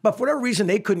huge. But for whatever reason,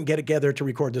 they couldn't get together to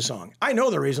record the song. I know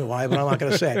the reason why, but I'm not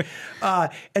going to say.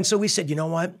 And so we said, you know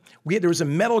what? There was a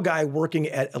metal guy working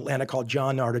at Atlanta called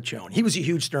John Nardachone. He was a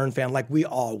huge Stern fan, like we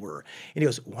all were. And he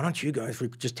goes, why don't you guys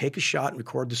just take a shot and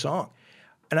record the song?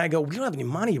 And I go, we don't have any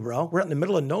money, bro. We're out in the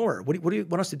middle of nowhere. What do you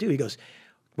want us to do? He goes,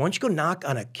 why don't you go knock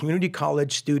on a community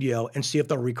college studio and see if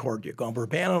they'll record you? We're a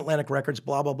band on Atlantic Records,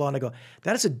 blah, blah, blah. And I go,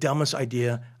 that is the dumbest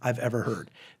idea I've ever heard.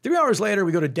 3 hours later,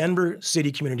 we go to Denver City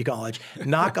Community College,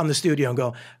 knock on the studio and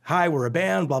go, hi, we're a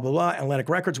band, blah, blah, blah. Atlantic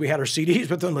Records, we had our CDs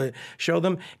with them to show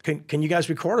them. Can you guys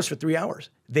record us for 3 hours?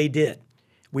 They did.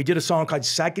 We did a song called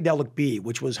Psychedelic Bee,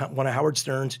 which was one of Howard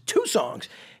Stern's 2 songs.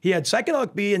 He had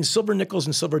Psychedelic Bee and Silver Nickels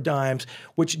and Silver Dimes,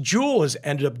 which Jewel has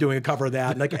ended up doing a cover of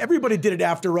that. And like everybody did it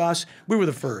after us. We were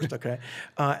the first, okay?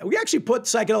 We actually put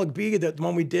Psychedelic Bee, the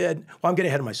one we did. Well, I'm getting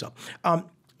ahead of myself.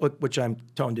 Which I'm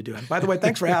toned to do. By the way,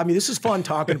 thanks for having me. This is fun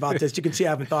talking about this. You can see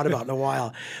I haven't thought about it in a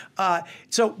while.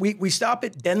 So we stop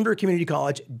at Denver Community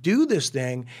College, do this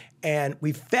thing, and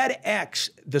we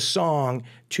FedEx the song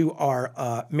to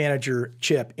our manager,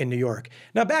 Chip, in New York.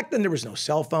 Now, back then, there was no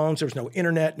cell phones, there was no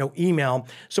internet, no email.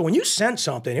 So when you sent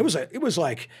something, it was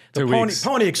like the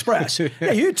Pony Express. Yeah,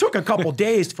 it took a couple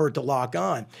days for it to lock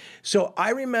on. So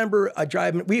I remember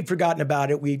driving, we'd forgotten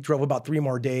about it. We drove about 3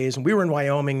 more days, and we were in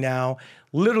Wyoming now,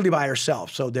 literally by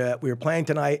ourselves. So we were playing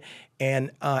tonight,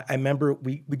 and I remember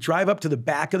we drive up to the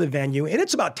back of the venue, and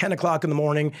it's about 10 o'clock in the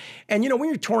morning. And when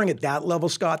you're touring at that level,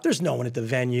 Scott, there's no one at the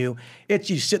venue.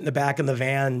 You sit in the back of the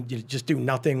van, you just do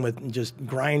nothing and just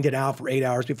grind it out for 8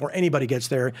 hours before anybody gets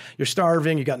there. You're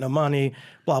starving, you got no money,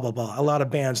 blah, blah, blah. A lot of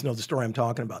bands know the story I'm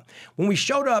talking about. When we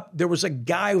showed up, there was a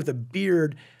guy with a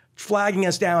beard flagging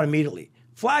us down immediately.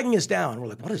 Flagging us down. We're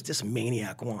like, what does this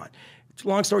maniac want?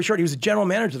 Long story short, he was the general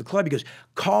manager of the club. He goes,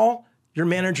 call your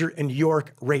manager in New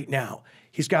York right now.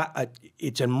 He's got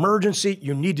it's an emergency.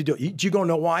 You need to do it. Do you go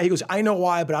know why? He goes, I know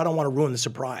why, but I don't want to ruin the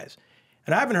surprise.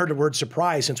 And I haven't heard the word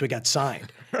surprise since we got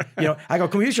signed. I go,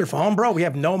 can we use your phone, bro? We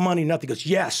have no money, nothing. He goes,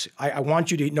 yes, I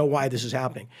want you to know why this is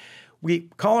happening. We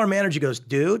call our manager, he goes,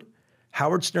 dude,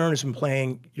 Howard Stern has been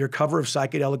playing your cover of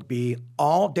Psychedelic Bee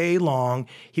all day long.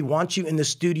 He wants you in the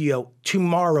studio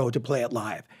tomorrow to play it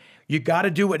live. You got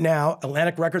to do it now.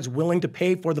 Atlantic Records willing to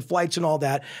pay for the flights and all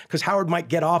that because Howard might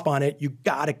get off on it. You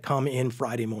got to come in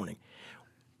Friday morning.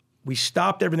 We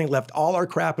stopped everything, left all our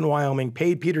crap in Wyoming,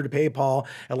 paid Peter to pay Paul.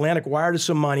 Atlantic wired us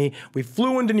some money. We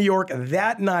flew into New York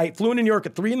that night, flew into New York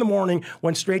at 3 a.m,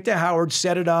 went straight to Howard,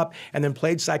 set it up, and then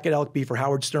played Psychedelic Beat for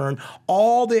Howard Stern.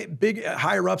 All the big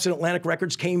higher-ups at Atlantic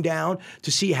Records came down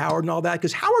to see Howard and all that,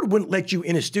 because Howard wouldn't let you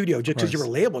in his studio just because you were a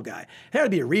label guy. There had to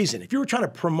be a reason. If you were trying to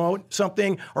promote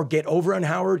something or get over on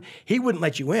Howard, he wouldn't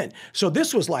let you in. So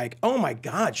this was like, oh my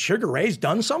God, Sugar Ray's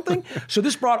done something? So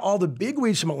this brought all the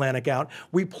bigwigs from Atlantic out.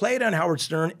 We played on Howard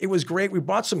Stern. It was great. We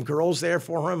brought some girls there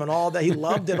for him and all that. He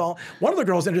loved it all. One of the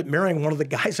girls ended up marrying one of the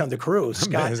guys on the crew,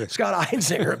 Scott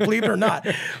Einzinger, believe it or not.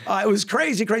 It was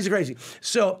crazy, crazy, crazy.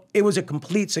 So it was a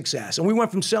complete success. And we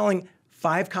went from selling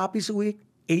 5 copies a week,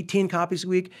 18 copies a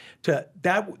week, to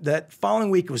that following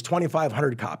week it was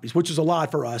 2,500 copies, which is a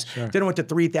lot for us. Sure. Then it went to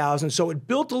 3,000. So it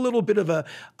built a little bit of a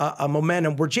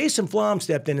momentum where Jason Flom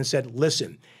stepped in and said,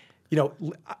 listen, you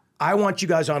know, I want you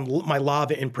guys on my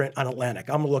Lava imprint on Atlantic.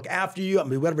 I'm gonna look after you. I'm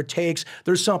gonna do whatever it takes.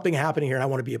 There's something happening here and I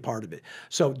wanna be a part of it.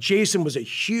 So Jason was a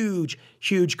huge,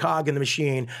 huge cog in the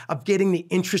machine of getting the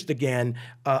interest again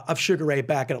of Sugar Ray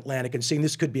back at Atlantic and seeing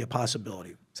this could be a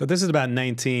possibility. So this is about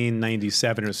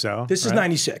 1997 or so. This is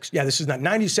 96. Yeah, this is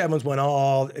 97 was when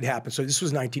all it happened. So this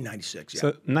was 1996. Yeah.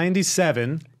 So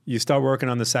 97, you start working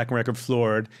on the second record,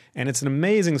 Floored, and it's an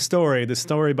amazing story. The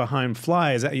story behind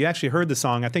Fly is that you actually heard the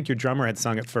song. I think your drummer had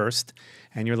sung it first,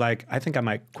 and you're like, I think I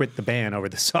might quit the band over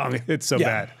the song. It's so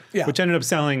bad. Yeah. Which ended up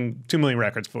selling 2 million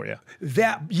records for you.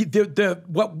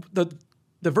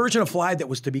 The version of Fly that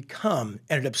was to become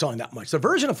ended up selling that much. The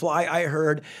version of Fly I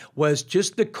heard was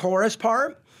just the chorus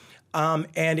part,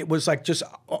 and it was like just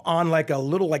on like a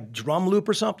little like drum loop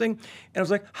or something. And it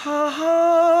was like,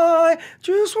 hi,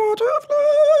 just want to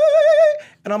fly.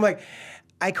 And I'm like,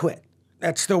 I quit.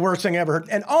 That's the worst thing I ever heard.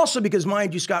 And also because,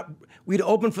 mind you, Scott, we'd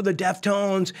opened for the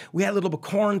Deftones. We had a little bit of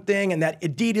Korn thing and that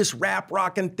Adidas rap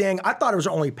rocking thing. I thought it was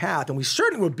our only path. And we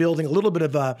certainly were building a little bit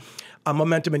of a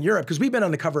momentum in Europe because we've been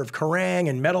on the cover of Kerrang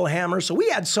and Metal Hammer. So we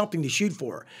had something to shoot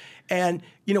for. And,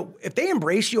 you know, if they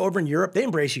embrace you over in Europe, they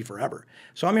embrace you forever.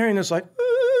 So I'm hearing this like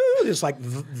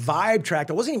vibe track.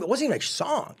 It wasn't even a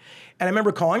song. And I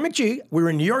remember calling McGee. We were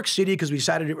in New York City because we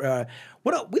decided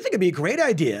we think it'd be a great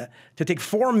idea to take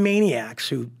 4 maniacs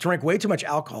who drink way too much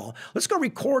alcohol. Let's go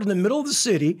record in the middle of the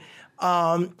city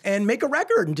and make a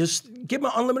record and just give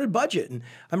them an unlimited budget. And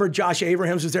I remember Josh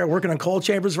Abrahams was there working on Cold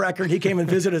Chamber's record. He came and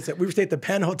visited us. We were staying at the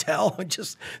Penn Hotel.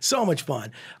 Just so much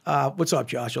fun. What's up,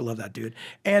 Josh? I love that dude.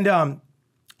 And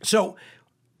so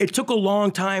it took a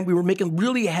long time. We were making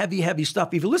really heavy, heavy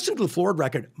stuff. If you listen to the Floored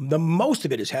record, the most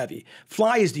of it is heavy.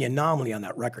 Fly is the anomaly on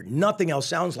that record. Nothing else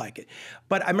sounds like it.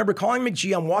 But I remember calling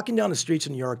McGee. I'm walking down the streets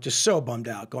of New York, just so bummed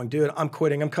out, going, dude, I'm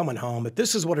quitting. I'm coming home. But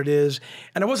this is what it is.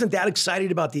 And I wasn't that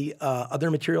excited about the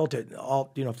other material, to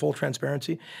all, you know, full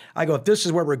transparency. I go, if this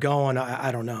is where we're going,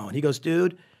 I don't know. And he goes,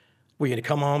 dude, we're going to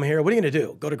come home here. What are you going to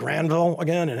do? Go to Granville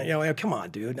again? And, you know, come on,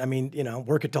 dude. I mean, you know,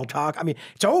 work it till talk. I mean,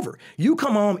 it's over. You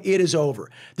come home, it is over.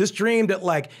 This dream that,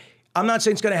 like, I'm not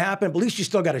saying it's going to happen, but at least you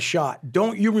still got a shot.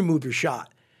 Don't you remove your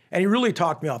shot. And he really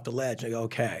talked me off the ledge. I go,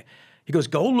 okay. He goes,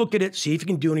 go look at it, see if you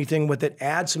can do anything with it,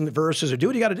 add some verses, or do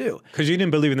what you got to do. Because you didn't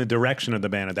believe in the direction of the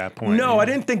band at that point. No, I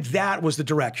didn't think that was the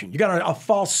direction. You got a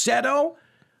falsetto,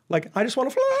 like, I just want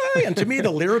to fly. And to me,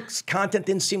 the lyrics content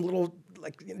didn't seem a little...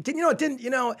 like, it didn't,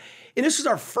 and this is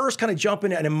our first kind of jump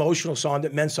into an emotional song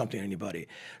that meant something to anybody.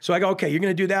 So I go, okay, you're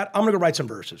going to do that? I'm going to go write some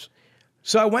verses.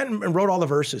 So I went and wrote all the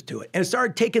verses to it. And it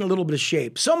started taking a little bit of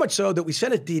shape, so much so that we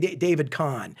sent it to David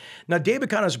Kahn. Now, David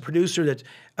Kahn is a producer that's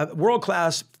a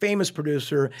world-class, famous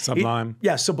producer. Sublime.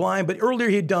 Sublime. But earlier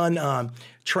he'd done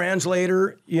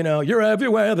Translator, you're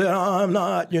everywhere that I'm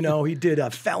not. He did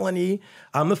Felony,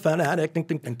 I'm a fanatic. Ding,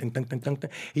 ding, ding, ding, ding, ding, ding, ding.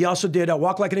 He also did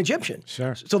Walk Like an Egyptian.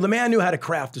 Sure. So the man knew how to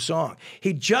craft a song.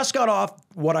 He just got off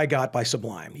What I Got by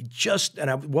Sublime.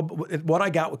 What I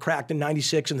Got was cracked in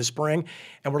 '96 in the spring,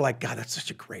 and we're like, God, that's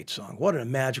such a great song. What a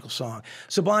magical song.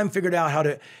 Sublime figured out how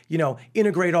to,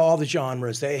 integrate all the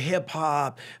genres, the hip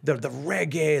hop, the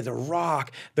reggae, the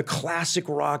rock, the classic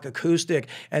rock, acoustic,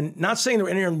 and not saying they were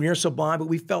anywhere near Sublime, but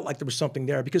we felt like there was something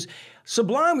there because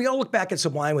Sublime, we all look back at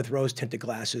Sublime with rose-tinted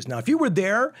glasses. Now, if you were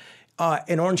there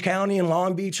in Orange County and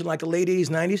Long Beach in like the late 80s,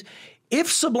 90s, if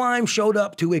Sublime showed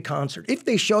up to a concert, if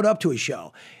they showed up to a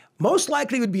show, most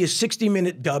likely it would be a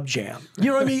 60-minute dub jam. You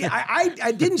know what I mean?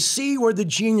 I didn't see where the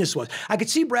genius was. I could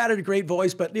see Brad had a great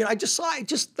voice, but I just saw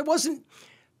it. There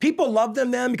people loved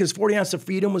them then because 40 Ounce of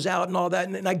Freedom was out and all that,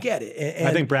 and I get it. And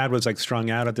I think Brad was like strung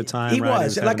out at the time. He right?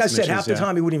 was. And like I said, half the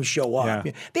time he wouldn't even show up.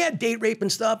 Yeah. They had date rape and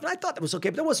stuff, and I thought that was okay,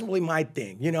 but that wasn't really my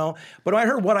thing, you know? But when I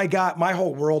heard What I Got, my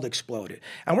whole world exploded.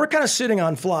 And we're kind of sitting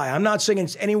on Fly. I'm not saying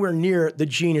it's anywhere near the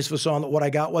genius of a song that What I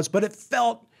Got was, but it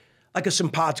felt like a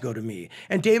simpatico to me.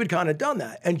 And David Kahn had done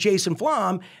that. And Jason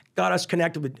Flom got us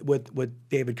connected with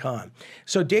David Kahn.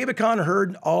 So David Kahn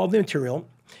heard all the material,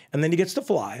 and then he gets to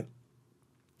Fly.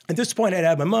 At this point, I'd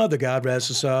had my mother, God rest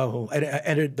her soul. I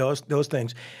edited those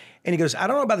things. And he goes, I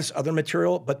don't know about this other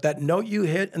material, but that note you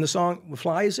hit in the song,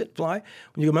 Fly, is it? Fly?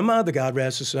 When you go, my mother, God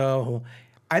rest her soul,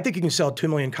 I think you can sell 2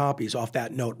 million copies off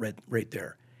that note right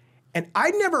there. And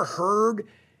I never heard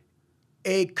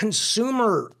a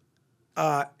consumer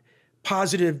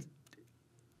positive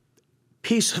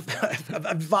piece of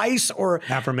advice or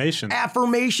affirmation,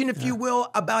 if you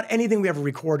will, about anything we ever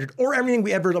recorded or anything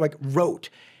we ever like wrote.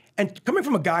 And coming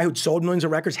from a guy who'd sold millions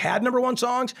of records, had #1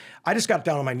 songs, I just got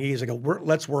down on my knees. I go,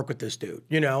 let's work with this dude,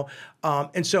 you know?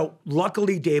 And so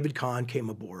luckily David Kahn came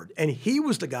aboard, and he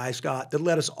was the guy, Scott, that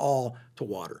led us all to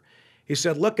water. He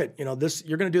said, look at, you know, this,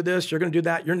 you're going to do this, you're going to do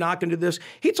that, you're not going to do this.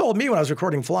 He told me when I was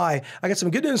recording Fly, I got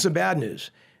some good news and some bad news.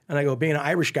 And I go, being an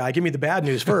Irish guy, give me the bad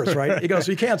news first, right? He goes,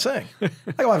 you can't sing.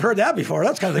 I go, I've heard that before.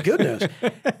 That's kind of the good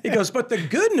news. He goes, but the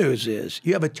good news is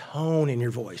you have a tone in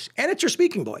your voice, and it's your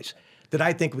speaking voice that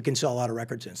I think we can sell a lot of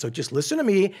records in. So just listen to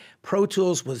me. Pro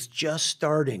Tools was just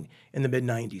starting in the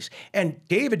mid-90s. And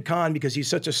David Kahn, because he's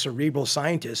such a cerebral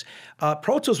scientist,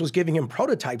 Pro Tools was giving him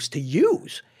prototypes to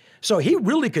use. So he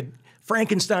really could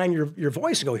Frankenstein your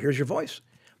voice and go, here's your voice.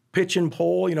 Pitch and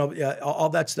pull, you know, all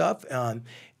that stuff.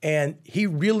 And he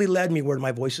really led me where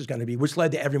my voice is going to be, which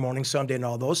led to Every Morning, Someday, and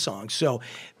all those songs. So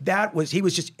he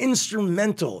was just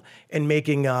instrumental in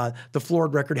making the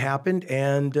Floored record happen.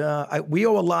 And we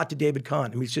owe a lot to David Kahn.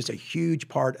 I mean, he's just a huge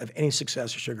part of any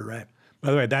success of Sugar Ray. By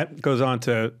the way, that goes on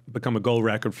to become a gold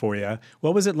record for you.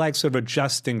 What was it like sort of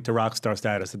adjusting to rock star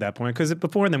status at that point? Because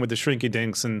before then with the Shrinky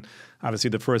Dinx and obviously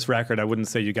the first record, I wouldn't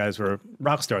say you guys were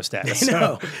rock star status.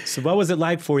 No. So what was it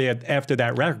like for you after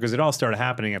that record? Because it all started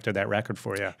happening after that record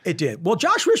for you. It did. Well,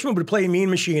 Josh Richmond would play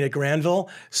Mean Machine at Granville,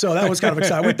 so that was kind of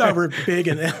exciting. We thought we were big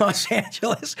in Los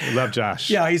Angeles. Love Josh.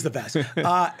 Yeah, he's the best.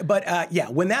 Yeah,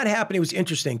 when that happened, it was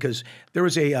interesting because there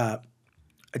was a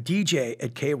DJ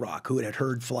at K-Rock who had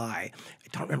heard Fly. I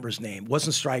don't remember his name. It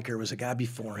wasn't Stryker. It was a guy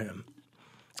before him.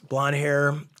 Blonde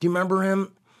hair. Do you remember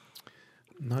him?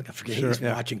 Not I forget. sure, He was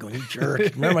yeah. watching going, you jerk.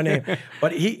 Remember my name.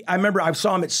 But I remember I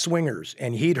saw him at Swingers,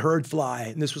 and he'd heard Fly,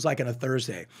 and this was like on a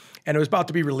Thursday. And it was about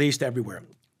to be released everywhere.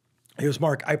 He goes,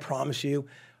 Mark, I promise you,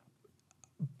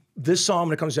 this song,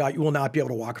 when it comes out, you will not be able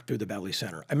to walk through the Beverly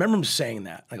Center. I remember him saying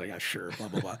that. I go, yeah, sure, blah,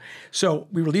 blah, blah. So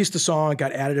we released the song,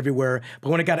 got added everywhere. But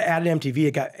when it got added to MTV,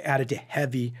 it got added to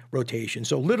heavy rotation.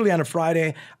 So literally on a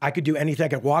Friday, I could do anything. I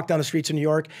could walk down the streets of New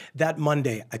York. That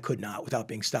Monday, I could not without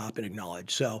being stopped and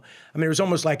acknowledged. So, I mean, it was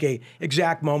almost like a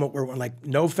exact moment where we're like,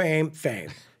 no fame.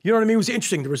 You know what I mean? It was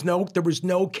interesting. There was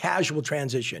no casual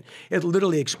transition. It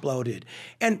literally exploded.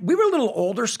 And we were a little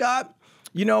older, Scott.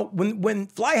 You know, when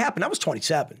Fly happened, I was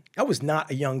 27. I was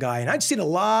not a young guy. And I'd seen a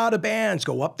lot of bands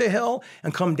go up the hill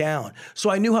and come down. So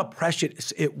I knew how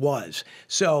precious it was.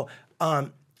 So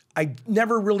I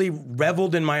never really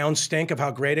reveled in my own stink of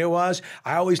how great it was.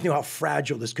 I always knew how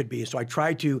fragile this could be. So I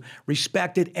tried to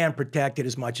respect it and protect it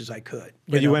as much as I could.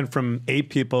 But you went from 8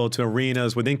 people to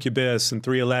arenas with Incubus and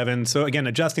 311. So again,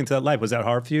 adjusting to that life, was that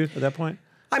hard for you at that point?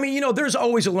 I mean, you know, there's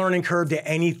always a learning curve to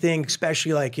anything,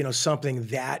 especially like, you know, something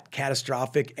that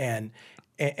catastrophic and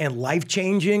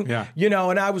life-changing. Yeah. You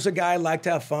know, and I was a guy who liked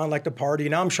to have fun, liked to party.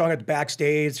 Now I'm showing up the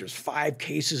backstage. There's 5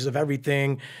 cases of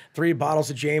everything, 3 bottles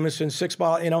of Jameson, 6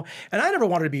 bottles, you know. And I never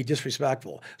wanted to be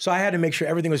disrespectful. So I had to make sure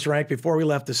everything was drank before we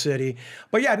left the city.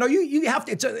 But yeah, no, you have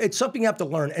to, it's something you have to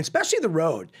learn, and especially the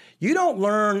road. You don't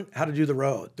learn how to do the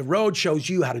road. The road shows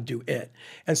you how to do it.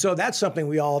 And so that's something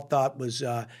we all thought was,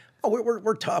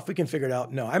 we're tough. We can figure it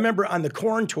out. No, I remember on the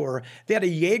Korn tour, they had a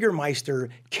Jägermeister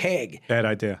keg. Bad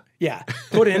idea. Yeah,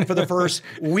 put in for the first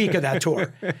week of that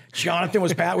tour. Jonathan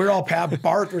was Pat. We were all Pat.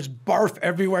 Bart, there's barf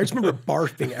everywhere. I just remember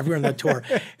barfing everywhere on that tour.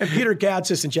 And Peter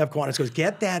Gatzis and Jeff Quantis goes,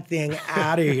 get that thing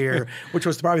out of here, which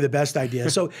was probably the best idea.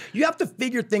 So you have to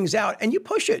figure things out, and you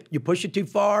push it. You push it too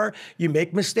far. You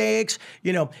make mistakes.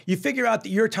 You know, you figure out that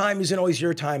your time isn't always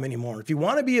your time anymore. If you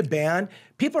want to be a band,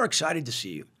 people are excited to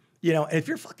see you. You know, and if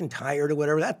you're fucking tired or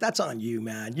whatever, that's on you,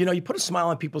 man. You know, you put a smile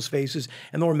on people's faces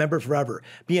and they'll remember it forever.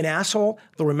 Be an asshole,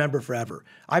 they'll remember it forever.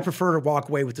 I prefer to walk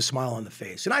away with a smile on the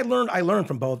face. And I learned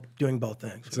from doing both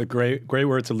things. It's a great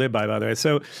word to live by the way.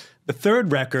 So the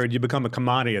third record, you become a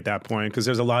commodity at that point because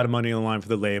there's a lot of money on the line for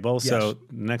the label. Yes. So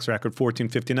next record,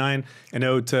 1459, an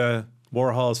ode to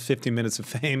Warhol's 15 Minutes of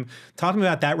Fame. Talk to me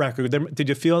about that record. Did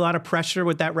you feel a lot of pressure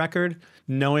with that record,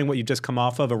 knowing what you just come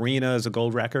off of? Arena is a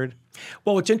gold record.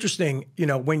 Well, it's interesting, you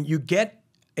know, when you get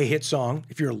a hit song,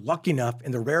 if you're lucky enough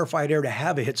in the rarefied air to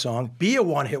have a hit song, be a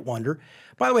one-hit wonder.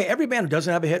 By the way, every band who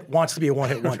doesn't have a hit wants to be a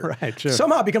one-hit wonder. Right, sure.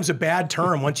 Somehow it becomes a bad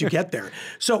term once you get there.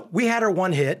 So we had our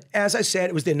one hit. As I said,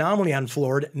 it was the anomaly on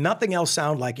Floored. Nothing else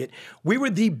sounded like it. We were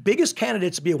the biggest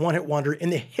candidates to be a one-hit wonder in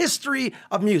the history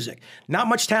of music. Not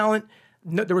much talent.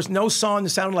 No, there was no song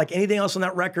that sounded like anything else on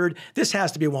that record. This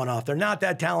has to be a one-off. They're not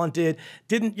that talented.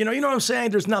 You know what I'm saying?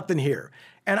 There's nothing here.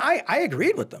 And I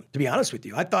agreed with them, to be honest with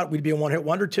you. I thought we'd be a one-hit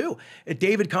wonder too.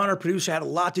 David Conner, producer, had a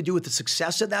lot to do with the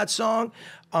success of that song,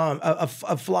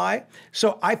 of Fly.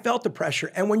 So I felt the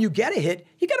pressure. And when you get a hit,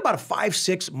 you get about a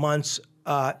 5-6 months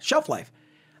shelf life.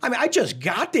 I mean, I just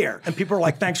got there, and people are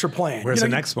like, thanks for playing. Where's the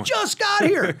next one? Just got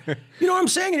here. You know what I'm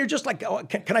saying? And you're just like, oh,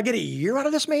 can I get a year out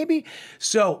of this maybe?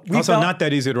 So we also not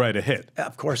that easy to write a hit.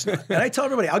 Of course not. And I tell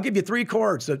everybody, I'll give you 3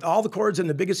 chords, all the chords in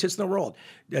the biggest hits in the world.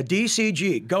 D, C,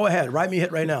 G. Go ahead, write me a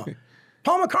hit right now.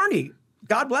 Paul McCartney,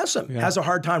 God bless him, has a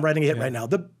hard time writing a hit right now.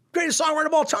 The greatest songwriter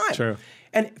of all time. True.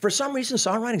 And for some reason,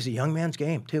 songwriting is a young man's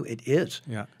game too. It is.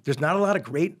 Yeah. There's not a lot of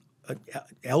great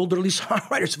elderly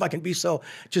songwriters, if I can be so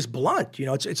just blunt. You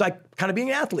know, it's like kind of being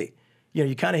an athlete. You know,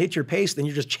 you kind of hit your pace, then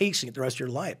you're just chasing it the rest of your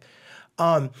life.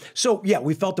 So yeah,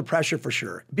 we felt the pressure for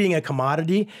sure. Being a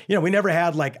commodity, you know, we never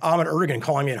had like Ahmet Erdogan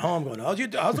calling me at home going, how's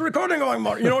the recording going,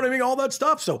 Mark? You know what I mean? All that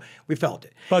stuff. So we felt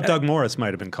it. But Doug Morris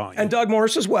might have been calling you. And Doug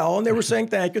Morris as well. And they were saying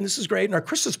thank you, and this is great. And our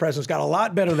Christmas presents got a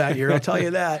lot better that year, I'll tell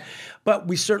you that. But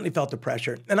we certainly felt the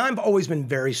pressure. And I've always been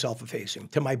very self-effacing.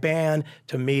 To my band,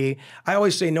 to me. I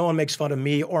always say no one makes fun of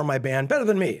me or my band better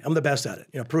than me. I'm the best at it.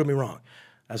 You know, prove me wrong.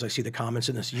 As I see the comments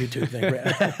in this YouTube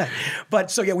thing.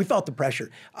 But so yeah, we felt the pressure.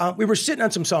 We were sitting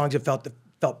on some songs that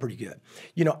felt pretty good.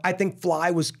 You know, I think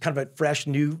Fly was kind of a fresh,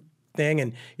 new thing,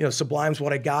 and you know, Sublime's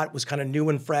What I Got was kind of new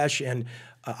and fresh, and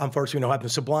unfortunately, we don't have the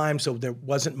Sublime, so there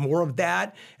wasn't more of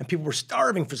that, and people were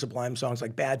starving for Sublime songs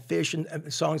like Bad Fish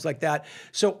and songs like that.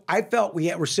 So I felt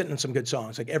we were sitting on some good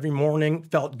songs. Like Every Morning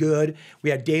felt good. We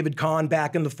had David Kahn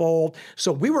back in the fold.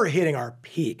 So we were hitting our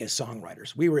peak as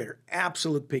songwriters. We were at our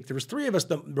absolute peak. There was 3 of us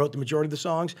that wrote the majority of the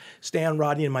songs, Stan,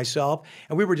 Rodney, and myself,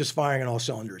 and we were just firing on all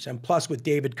cylinders. And plus with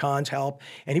David Kahn's help,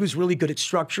 and he was really good at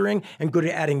structuring and good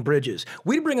at adding bridges.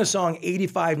 We'd bring a song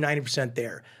 85, 90%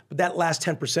 there, but that last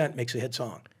 10% makes a hit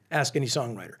song. Ask any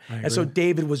songwriter. And so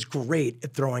David was great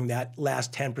at throwing that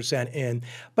last 10% in.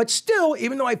 But still,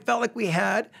 even though I felt like we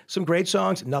had some great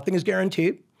songs, nothing is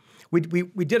guaranteed. We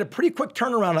did a pretty quick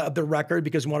turnaround of the record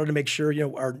because we wanted to make sure, you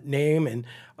know, our name and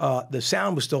the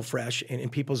sound was still fresh in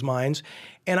people's minds.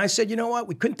 And I said, you know what?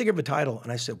 We couldn't think of a title.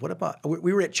 And I said, what about,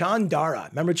 we were at Chandara.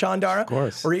 Remember Chandara? Of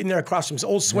course. We're eating there across from this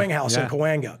old swing house in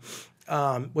Cahuenga.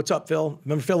 What's up, Phil?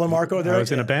 Remember Phil and Marco there? I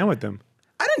was in a band with them.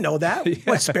 I didn't know that.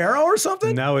 What, Sparrow or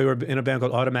something? No, we were in a band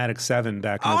called Automatic 7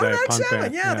 back in the day. Automatic Punk 7,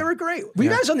 band. yeah, they were great. Were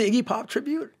you guys on the Iggy Pop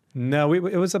tribute? No, it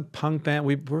was a punk band.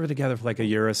 We were together for like a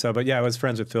year or so. But yeah, I was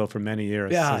friends with Phil for many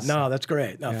years. Yeah, no, that's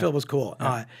great. No, Phil was cool.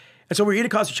 And so we're eating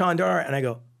across the Chandar, and I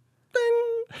go,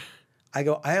 ding. I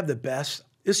go, I have the best.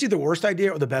 This is either the worst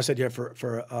idea or the best idea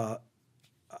for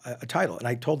a title. And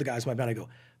I told the guys in my band, I go,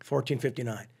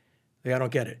 1459. I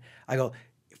don't get it. I go,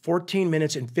 14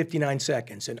 minutes and 59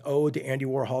 seconds, an ode to Andy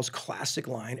Warhol's classic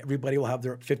line, everybody will have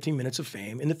their 15 minutes of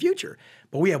fame in the future.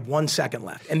 But we have 1 second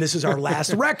left, and this is our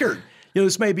last record. You know,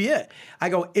 this may be it. I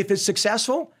go, if it's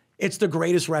successful, it's the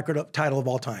greatest record title of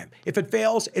all time. If it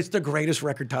fails, it's the greatest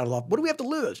record title of. What do we have to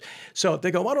lose? So they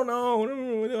go, I don't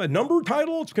know, a number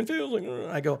title, it's confusing.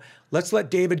 I go, let's let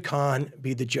David Kahn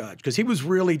be the judge, because he was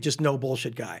really just no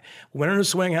bullshit guy. We went in a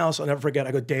swing house, I'll never forget.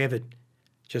 I go, David,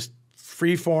 just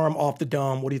free form, off the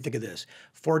dome. What do you think of this?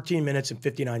 14 minutes and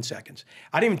 59 seconds.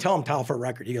 I didn't even tell him title for a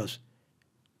record. He goes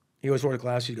over to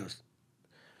class. He goes,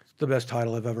 it's the best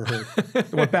title I've ever heard.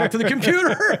 I went back to the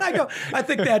computer. I go, I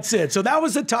think that's it. So that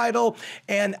was the title.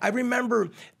 And I remember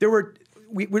the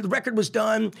record was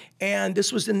done, and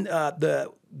this was in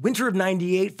the winter of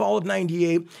 98, fall of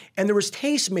 98, and there was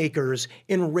tastemakers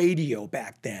in radio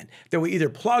back then. There were either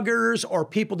pluggers or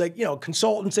people that, you know,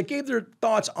 consultants that gave their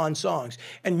thoughts on songs.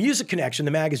 And Music Connection,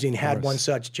 the magazine, had one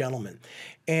such gentleman.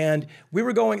 And we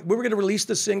were going to release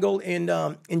the single in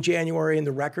January, and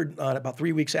the record about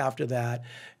 3 weeks after that.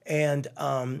 And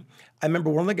I remember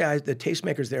one of the guys, the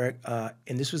tastemakers there,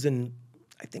 and this was in,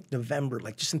 I think, November,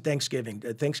 like just in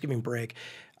Thanksgiving break.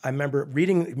 I remember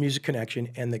reading Music Connection,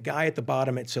 and the guy at the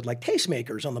bottom, it said, like,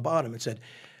 tastemakers on the bottom. It said,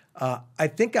 I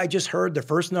think I just heard the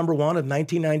first #1 of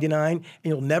 1999, and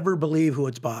you'll never believe who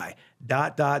it's by, ...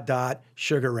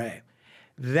 Sugar Ray.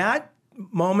 That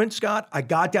moment, Scott, I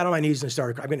got down on my knees and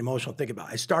started, I'm getting emotional thinking about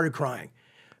it. I started crying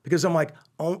because I'm like,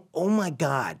 oh my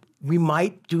God, we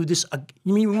might do this.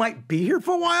 You mean we might be here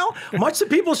for a while? Much to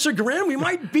people's chagrin, we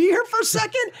might be here for a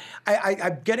second.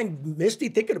 I'm getting misty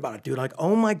thinking about it, dude. Like,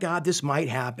 oh my God, this might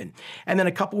happen. And then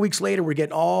a couple weeks later, we're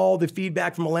getting all the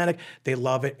feedback from Atlantic. They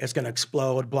love it. It's going to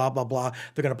explode, blah, blah, blah.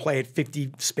 They're going to play it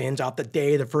 50 spins out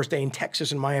the first day in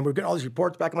Texas and Miami. We're getting all these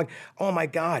reports back. I'm like, oh my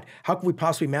God, how can we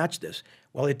possibly match this?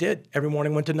 Well, it did. Every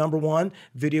morning went to #1.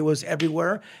 Video was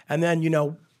everywhere. And then,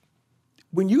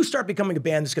 when you start becoming a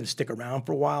band that's going to stick around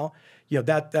for a while,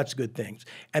 that's good things.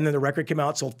 And then the record came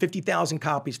out, sold 50,000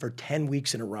 copies for 10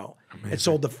 weeks in a row. Amazing. It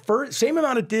sold the same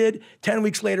amount it did 10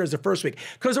 weeks later as the first week,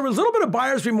 because there was a little bit of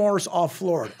buyer's remorse off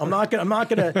Florida. I'm not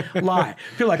gonna lie.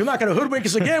 Feel like I'm not gonna hoodwink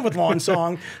us again with one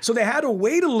song. So they had to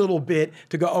wait a little bit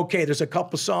to go, okay, there's a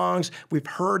couple songs, we've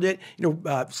heard it.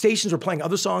 Stations were playing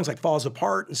other songs like Falls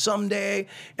Apart and Someday.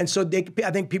 And so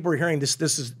I think people were hearing this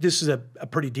is a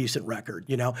pretty decent record,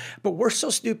 But we're so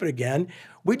stupid again.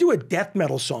 We do a death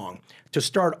metal song to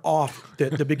start off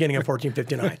the beginning of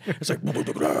 1459. It's like,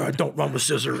 don't run with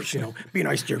scissors, be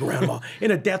nice to your grandma.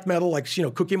 In a death metal, like,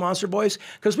 Cookie Monster voice.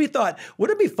 Because we thought, would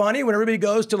it be funny when everybody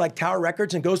goes to like Tower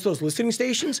Records and goes to those listening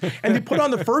stations and they put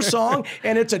on the first song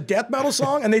and it's a death metal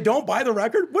song and they don't buy the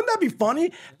record? Wouldn't that be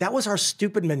funny? That was our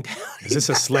stupid mentality. Is this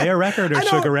a Slayer record or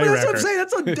Sugar Ray record? That's what I'm saying.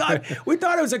 That's so dumb. We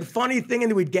thought it was like a funny thing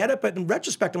and we'd get it, but in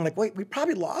retrospect, I'm like, wait, we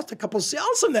probably lost a couple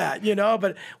sales from that,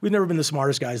 but we've never been the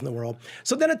smartest guys in the world.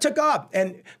 So then it took off,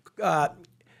 and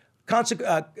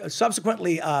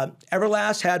subsequently,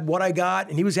 Everlast had What I Got,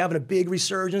 and he was having a big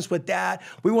resurgence with that.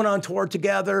 We went on tour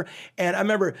together, and I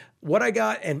remember What I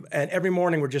Got and Every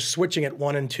Morning were just switching at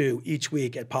 1 and 2 each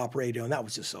week at pop radio, and that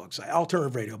was just so exciting.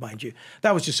 Alternative radio, mind you.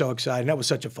 That was just so exciting. That was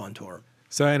such a fun tour.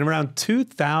 So in around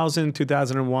 2000,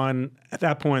 2001, at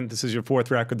that point, this is your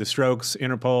 4th record, The Strokes,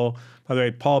 Interpol. By the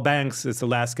way, Paul Banks is the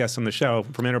last guest on the show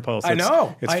from Interpol. So I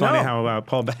know. It's funny how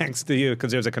Paul Banks to you,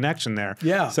 because there's a connection there.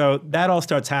 Yeah. So that all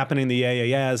starts happening, the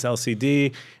AAS,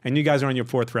 LCD, and you guys are on your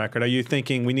 4th record. Are you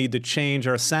thinking we need to change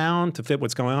our sound to fit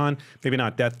what's going on? Maybe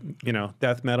not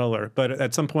death metal, but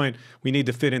at some point we need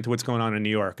to fit into what's going on in New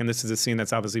York. And this is a scene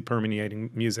that's obviously permeating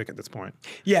music at this point.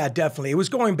 Yeah, definitely. It was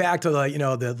going back to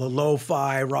the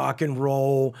lo-fi rock and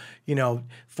roll,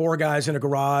 4 guys in a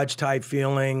garage type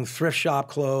feeling, thrift shop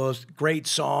clothes, great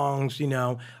songs,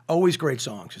 always great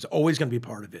songs. It's always going to be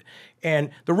part of it.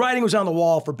 And the writing was on the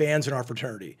wall for bands in our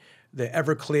fraternity. The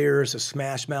Everclears, the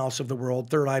Smash Mouths of the world,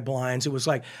 Third Eye Blinds. It was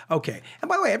like, okay. And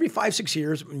by the way, every 5-6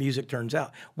 years, music turns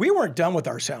out. We weren't done with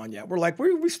our sound yet. We're like,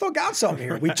 we still got something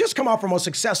here. We just come off from a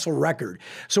successful record.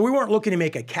 So we weren't looking to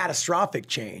make a catastrophic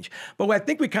change. But what I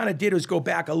think we kind of did was go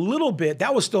back a little bit.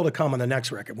 That was still to come on the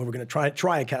next record. We were going to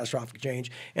try a catastrophic change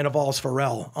and involves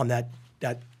Pharrell on that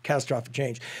catastrophic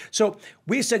change. So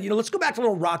we said, let's go back to a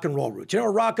little rock and roll roots. A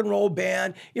rock and roll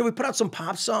band. We put out some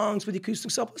pop songs with the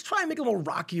acoustic stuff. Let's try and make a little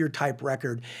rockier type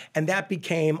record. And that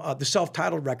became the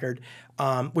self-titled record,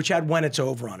 which had When It's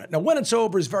Over on it. Now, When It's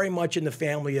Over is very much in the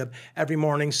family of Every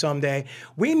Morning, Someday.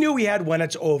 We knew we had When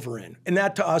It's Over in. And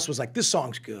that to us was like, this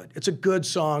song's good. It's a good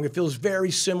song. It feels very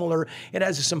similar. It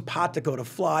has a simpatico to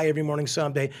Fly, Every Morning,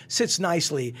 Someday. Sits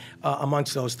nicely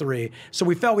amongst those 3. So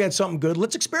we felt we had something good.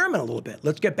 Let's experiment a little bit.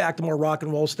 Let's get back to more rock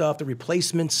and roll stuff, the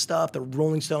Replacements stuff, the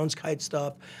Rolling Stones kite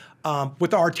stuff.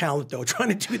 With our talent, though,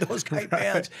 trying to do those kite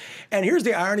bands. And here's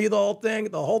the irony of the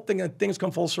whole thing. Things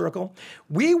come full circle.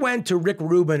 We went to Rick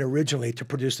Rubin originally to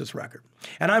produce this record.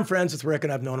 And I'm friends with Rick,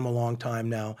 and I've known him a long time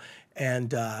now. And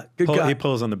good guy. He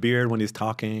pulls on the beard when he's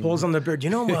talking. Pulls on the beard.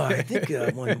 I think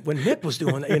when Nick was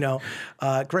doing,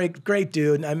 great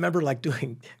dude. And I remember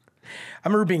I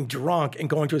remember being drunk and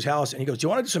going to his house, and he goes, "Do you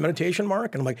want to do some meditation,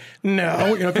 Mark?" And I'm like,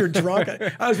 "No." If you're drunk.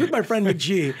 I was with my friend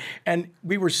McG, and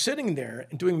we were sitting there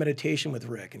and doing meditation with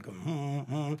Rick, and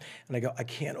going, and I go, "I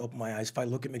can't open my eyes. If I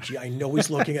look at McG, I know he's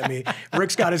looking at me."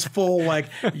 Rick's got his full,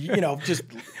 just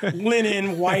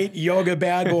linen white yoga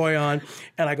bad boy on,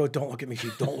 and I go, "Don't look at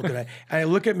McG. Don't look at me." And I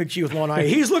look at McG with one eye.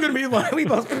 He's looking at me with one eye. We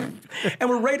both, and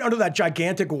we're right under that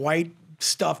gigantic white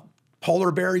stuff.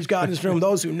 Polar bear he's got in his room.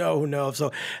 Those who know.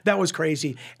 So that was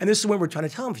crazy. And this is when we're trying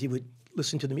to tell him if he would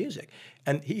listen to the music.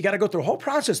 And you got to go through a whole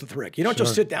process with Rick. You don't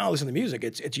just sit down and listen to music.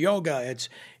 It's yoga.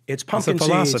 It's pumpkin seeds. It's a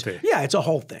philosophy. Yeah, it's a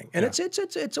whole thing. And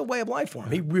it's a way of life for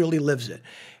him. He really lives it.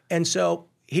 And so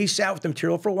he sat with the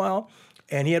material for a while,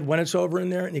 and he had When It's Over in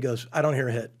there, and he goes, I don't hear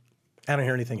a hit. I don't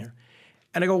hear anything here.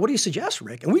 And I go, what do you suggest,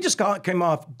 Rick? And we just came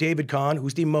off David Kahn,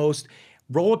 who's the most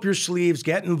roll up your sleeves,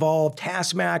 get involved,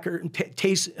 taskmaster,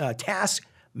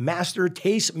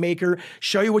 tastemaker,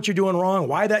 show you what you're doing wrong,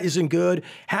 why that isn't good,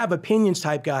 have opinions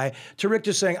type guy, to Rick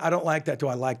just saying, I don't like that, do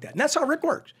I like that? And that's how Rick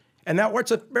works. And that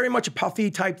works very much a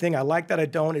puffy type thing. I like that, I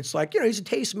don't. It's like, he's a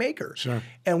taste maker. Sure.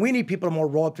 And we need people to more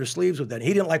roll up their sleeves with that.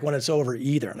 He didn't like When It's Over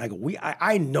either. And I go,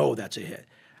 I know that's a hit.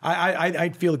 I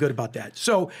feel good about that.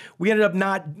 So we ended up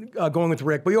not going with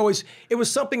Rick. It was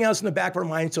something else in the back of our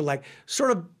minds to like sort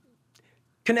of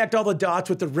connect all the dots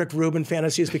with the Rick Rubin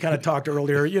fantasies we kind of talked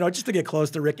earlier, just to get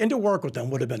close to Rick and to work with them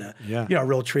would have been a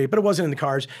real treat, but it wasn't in the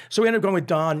cards. So we ended up going with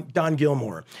Don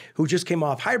Gilmore, who just came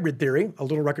off Hybrid Theory, a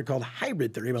little record called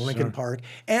Hybrid Theory by Linkin Park,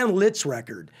 and Lit's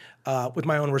record with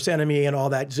My Own Worst Enemy and all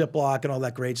that, Ziploc and all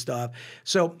that great stuff.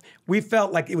 So we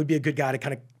felt like it would be a good guy to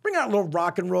kind of bring out a little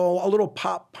rock and roll, a little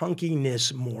pop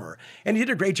punkiness more. And he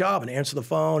did a great job and Answer the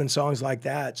Phone and songs like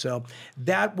that. So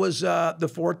that was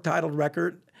the fourth titled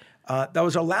record. That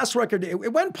was our last record.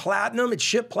 It went platinum. It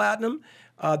shipped platinum.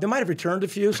 They might have returned a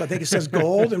few, so I think it says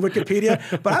gold in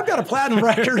Wikipedia. But I've got a platinum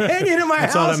record hanging in my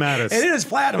house. That's all that matters. And it is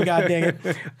platinum, god dang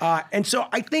it. And so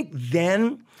I think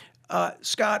then,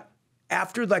 Scott,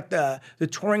 after like the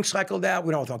touring cycle that, we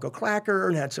went out with Uncle Clacker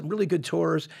and had some really good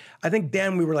tours. I think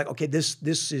then we were like, okay, this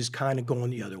is kind of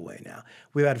going the other way now.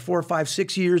 We've had 4, 5,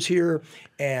 6 years here,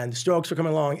 and the Strokes are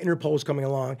coming along, Interpol's coming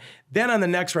along. Then on the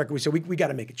next record, we said, we got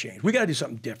to make a change. We got to do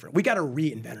something different. We got to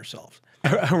reinvent ourselves.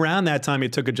 Around that time, you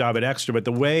took a job at Extra, but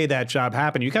the way that job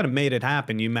happened, you kind of made it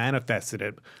happen. You manifested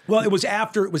it. Well, it was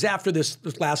after this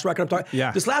last record I'm talking.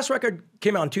 Yeah. This last record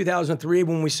came out in 2003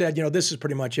 when we said, this is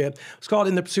pretty much it. It's called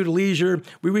In the Pursuit of Leisure.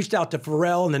 We reached out to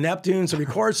Pharrell and the Neptunes to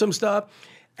record some stuff,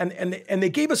 and they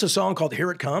gave us a song called Here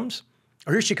It Comes,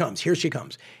 or Here She Comes, Here She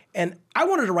Comes. And I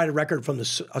wanted to write a record from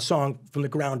a song from the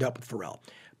ground up with Pharrell,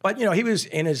 but he was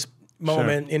in his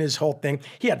moment, in his whole thing.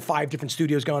 He had 5 different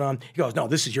studios going on. He goes, no,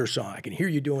 this is your song. I can hear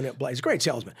you doing it. He's a great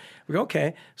salesman. We go,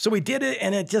 okay. So we did it,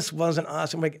 and it just wasn't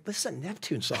us. I'm like, this is a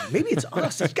Neptune song. Maybe it's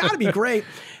us. It's got to be great.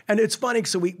 And it's funny,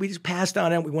 so we just passed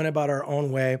on it. We went about our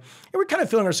own way. And we're kind of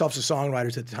feeling ourselves as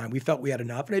songwriters at the time. We felt we had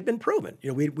enough, and it had been proven.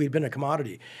 We'd been a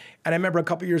commodity. And I remember a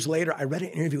couple years later, I read an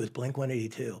interview with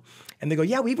Blink-182. And they go,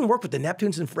 yeah, we even worked with the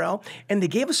Neptunes and Pharrell. And they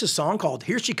gave us a song called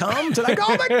Here She Comes. And I go,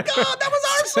 oh my God, that was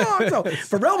our song. So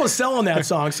Pharrell was selling that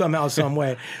song somehow, some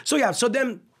way. So yeah, so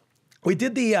then we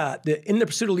did the In the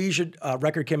Pursuit of Leisure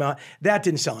record came out. That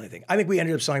didn't sell anything. I think we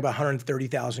ended up selling about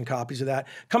 130,000 copies of that.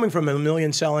 Coming from 1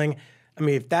 million selling, I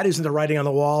mean, if that isn't the writing on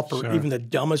the wall for even the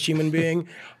dumbest human being.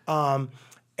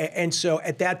 And so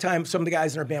at that time, some of the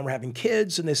guys in our band were having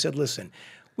kids, and they said, listen,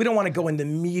 we don't want to go in the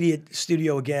immediate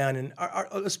studio again. And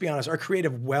let's be honest, our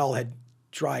creative well had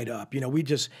dried up.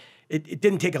 It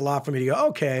didn't take a lot for me to go,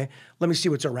 okay, let me see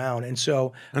what's around. And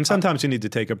so... And sometimes you need to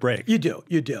take a break. You do.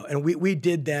 And we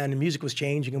did then, and music was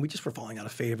changing, and we just were falling out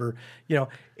of favor.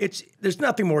 There's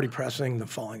nothing more depressing than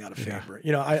falling out of favor.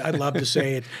 I'd love to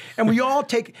say it. And we all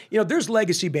take, there's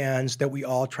legacy bands that we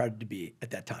all tried to be at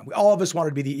that time. All of us wanted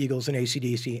to be the Eagles and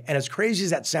AC/DC. And as crazy as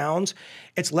that sounds,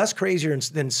 it's less crazier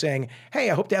than saying, hey,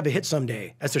 I hope to have a hit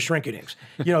someday. That's the Shrinky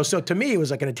Dinx. So to me, it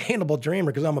was like an attainable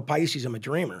dreamer, because I'm a Pisces, I'm a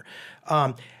dreamer.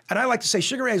 And I like to say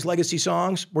Sugar Ray's legacy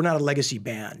songs, we're not a legacy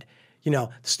band. The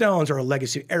Stones are a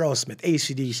legacy, Aerosmith,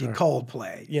 AC/DC,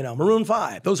 Coldplay, Maroon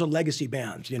 5, those are legacy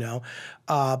bands,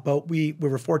 but we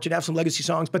were fortunate to have some legacy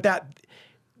songs, but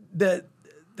the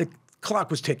clock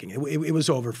was ticking. It was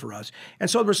over for us. And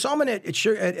so there was someone at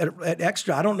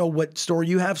Extra, I don't know what story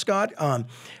you have, Scott,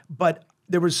 but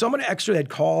there was someone at Extra that had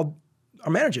called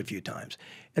our manager a few times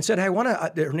and said, hey,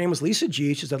 her name was Lisa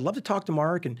G. She said, I'd love to talk to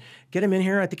Mark and get him in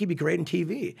here. I think he'd be great in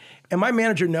TV. And my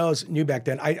manager knew back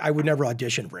then, I would never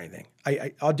audition for anything.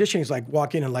 Auditioning is like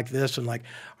walk in and like this and like,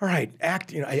 all right,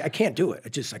 act, I can't do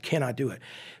it. I cannot do it.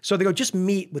 So they go, just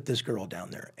meet with this girl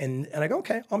down there. And I go,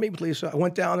 okay, I'll meet with Lisa. I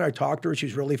went down there, I talked to her. She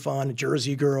was really fun, a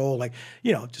Jersey girl, like,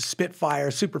 just spitfire,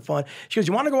 super fun. She goes,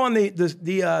 you want to go on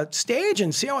the stage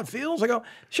and see how it feels? I go,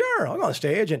 sure, I'll go on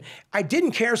stage. And I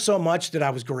didn't care so much that I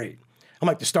was great. I'm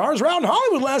like, the stars were out in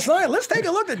Hollywood last night. Let's take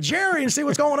a look at Jerry and see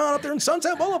what's going on up there in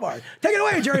Sunset Boulevard. Take it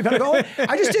away, Jerry Pentagola.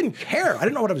 I just didn't care. I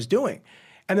didn't know what I was doing.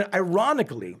 And then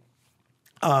ironically,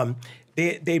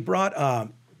 they brought,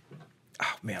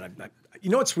 you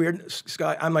know what's weird,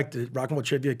 Scott? I'm like the rock and roll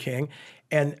trivia king.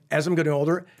 And as I'm getting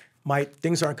older, my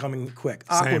things aren't coming quick.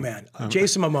 Aquaman,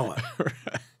 Jason Momoa.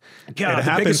 God, it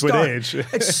happens with age.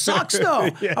 It sucks though.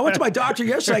 Yeah. I went to my doctor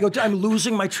yesterday. I go, I'm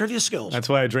losing my trivia skills. That's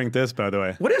why I drink this, by the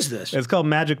way. What is this? It's called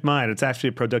Magic Mind. It's actually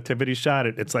a productivity shot.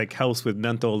 It's like helps with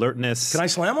mental alertness. Can I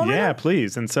slam on it? Yeah,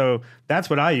 please. And so that's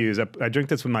what I use. I drink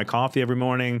this with my coffee every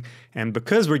morning. And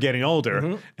because we're getting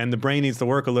older and the brain needs to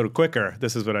work a little quicker,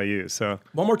 this is what I use. So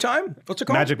one more time. What's it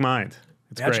called? Magic Mind.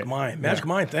 It's Magic great. Mind. Magic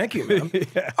Mind. Thank you, man.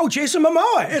 Oh, Jason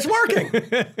Momoa. It's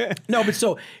working. No, but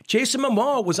so Jason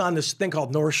Momoa was on this thing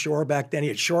called North Shore back then. He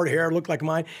had short hair, looked like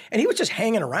mine, and he was just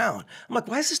hanging around. I'm like,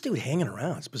 why is this dude hanging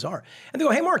around? It's bizarre. And they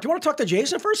go, hey, Mark, do you want to talk to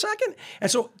Jason for a second? And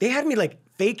so they had me like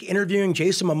fake interviewing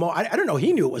Jason Momoa. I don't know.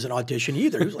 He knew it was an audition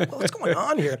either. He was like, well, what's going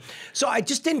on here? So I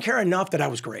just didn't care enough that I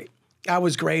was great. I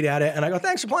was great at it. And I go,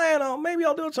 thanks for playing. Maybe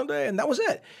I'll do it someday. And that was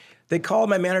it. They called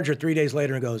my manager 3 days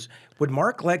later and goes, would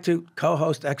Mark like to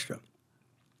co-host Extra?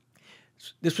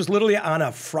 This was literally on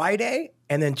a Friday,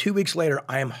 and then 2 weeks later,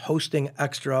 I am hosting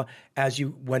Extra, as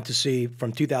you went to see,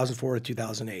 from 2004 to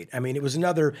 2008. I mean, it was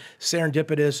another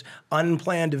serendipitous,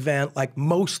 unplanned event, like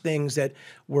most things that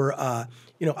were,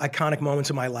 iconic moments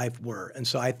in my life were. And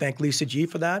so I thank Lisa G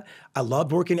for that. I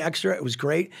loved working Extra. It was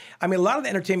great. I mean, a lot of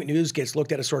the entertainment news gets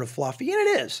looked at as sort of fluffy, and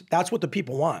it is. That's what the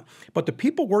people want. But the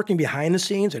people working behind the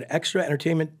scenes at Extra,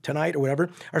 Entertainment Tonight, or whatever,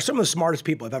 are some of the smartest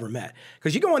people I've ever met.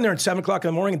 Because you go in there at 7 o'clock in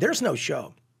the morning, and there's no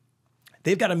show.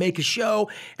 They've got to make a show,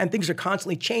 and things are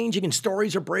constantly changing, and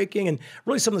stories are breaking, and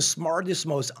really some of the smartest,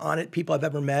 most on-it people I've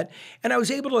ever met. And I was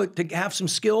able to have some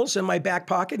skills in my back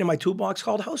pocket, in my toolbox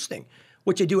called hosting,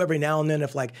 which I do every now and then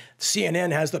if, like,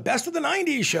 CNN has the best of the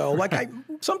 90s show. Like, I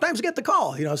sometimes get the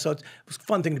call, so it was a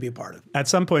fun thing to be a part of. At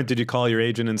some point, did you call your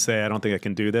agent and say, I don't think I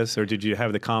can do this, or did you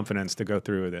have the confidence to go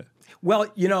through with it? Well,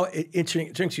 it's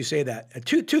interesting you say that.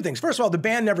 Two things. First of all, the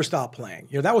band never stopped playing.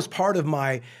 That was part of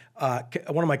my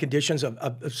one of my conditions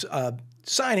of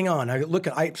signing on.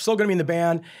 I'm still going to be in the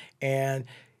band, and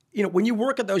when you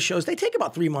work at those shows, they take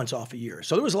about 3 months off a year.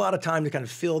 So there was a lot of time to kind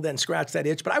of fill that and scratch that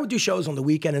itch. But I would do shows on the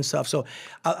weekend and stuff. So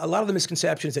a lot of the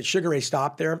misconceptions that Sugar Ray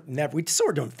stopped there, never. We still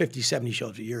were doing 50, 70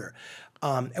 shows a year.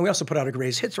 And we also put out a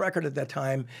Gray's Hits record at that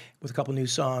time with a couple new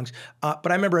songs.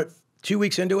 But I remember 2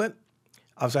 weeks into it,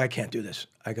 I was like, I can't do this.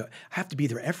 I have to be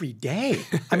there every day.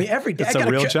 I mean, every day. It's a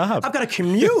real job. I've got to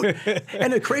commute.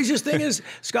 And the craziest thing is,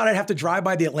 Scott, I'd have to drive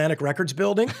by the Atlantic Records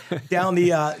building, down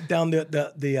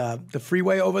the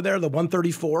freeway over there, the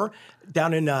 134,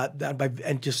 down in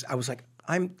I was like,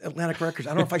 I'm Atlantic Records.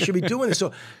 I don't know if I should be doing this.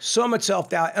 So much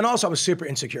self-doubt. And also I was super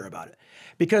insecure about it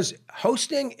because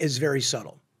hosting is very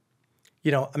subtle.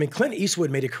 Clint Eastwood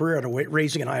made a career out of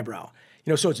raising an eyebrow.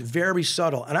 So it's very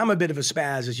subtle. And I'm a bit of a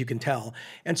spaz, as you can tell.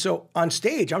 And so on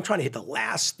stage, I'm trying to hit the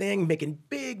last thing, making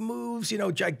big moves,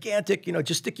 gigantic,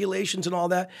 gesticulations and all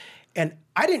that. And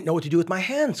I didn't know what to do with my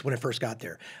hands when I first got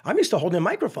there. I'm used to holding a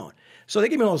microphone. So they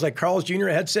give me those like Carl's Jr.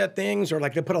 headset things, or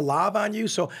like they put a lav on you.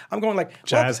 So I'm going like,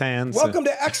 jazz hands. Welcome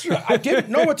to Extra. I didn't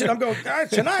know what to do. I'm going,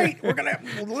 tonight we're going to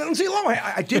have Lindsay Lohan.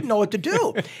 I didn't know what to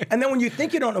do. And then when you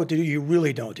think you don't know what to do, you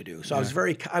really don't know what to do. So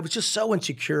I was just so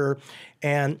insecure.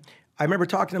 And I remember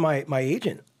talking to my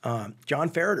agent, John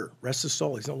Ferreter, rest his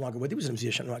soul. He's no longer with. He was a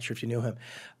musician. I'm not sure if you knew him.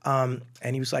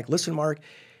 And he was like, listen, Mark,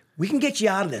 we can get you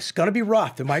out of this. It's going to be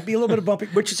rough. There might be a little bit of bumpy,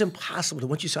 which is impossible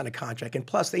once you sign a contract. And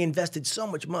plus, they invested so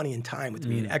much money and time with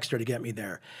me and Extra to get me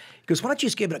there. He goes, why don't you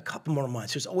just give it a couple more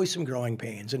months? There's always some growing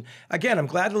pains. And again, I'm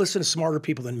glad to listen to smarter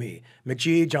people than me.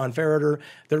 McGee, John Ferreter,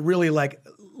 that really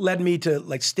led me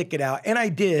to stick it out. And I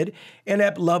did end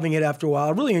up loving it after a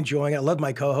while, really enjoying it. I loved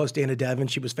my co-host, Dana Devon.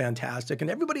 She was fantastic. And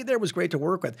everybody there was great to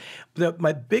work with.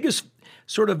 My biggest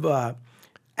sort of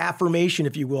affirmation,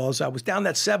 if you will, is I was down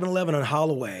that 7-Eleven on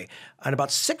Holloway, and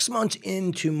about 6 months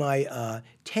into my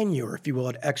tenure, if you will,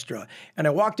 at Extra. And I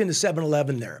walked into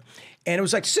 7-Eleven there, and it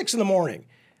was like 6 in the morning.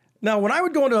 Now, when I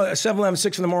would go into a 7-Eleven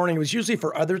 6 in the morning, it was usually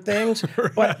for other things.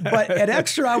 Right. But at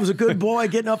Extra, I was a good boy,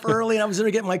 getting up early, and I was in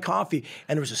there getting my coffee.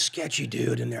 And there was a sketchy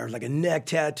dude in there, like a neck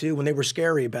tattoo, when they were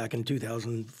scary back in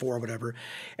 2004 or whatever.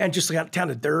 And just got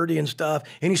kind of dirty and stuff.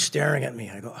 And he's staring at me.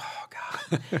 And I go, oh,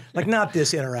 God. Not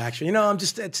this interaction.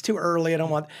 It's too early. I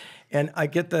don't want. And I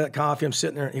get the coffee. I'm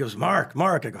sitting there. And he goes, Mark.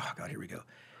 I go, oh, God, here we go.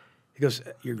 He goes,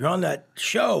 you're on that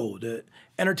show, the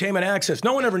Entertainment Access.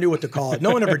 No one ever knew what to call it.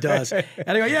 No one ever does. And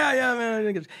I go, yeah,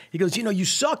 man. He goes, you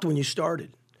sucked when you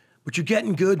started, but you're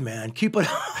getting good, man. Keep it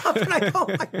up. And I go, oh,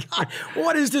 my God,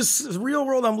 what is this real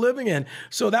world I'm living in?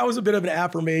 So that was a bit of an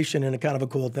affirmation and a kind of a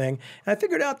cool thing. And I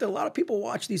figured out that a lot of people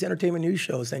watch these entertainment news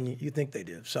shows than you think they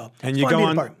do. So and you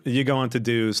go on to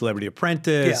do Celebrity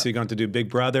Apprentice. Yeah. You go on to do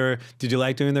Big Brother. Did you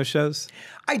like doing those shows?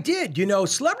 I did.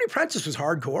 Celebrity Apprentice was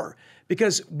hardcore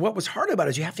because what was hard about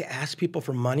it is you have to ask people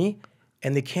for money,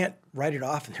 and they can't write it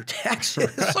off in their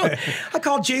taxes. So I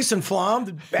called Jason Flom,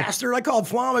 the bastard. I called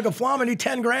Flom. I go, Flom, I need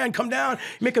 10 grand. Come down,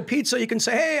 make a pizza. You can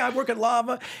say, hey, I work at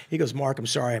Lava. He goes, Mark, I'm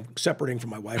sorry. I'm separating from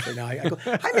my wife right now. I go,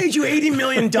 I made you $80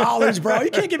 million, bro.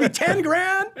 You can't give me 10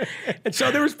 grand? And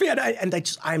so there was,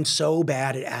 I'm so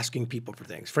bad at asking people for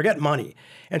things. Forget money.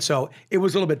 And so it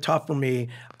was a little bit tough for me.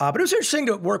 But it was interesting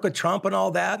to work with Trump and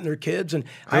all that and their kids. And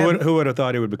who would have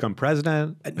thought he would become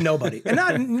president? Nobody.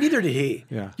 And neither did he.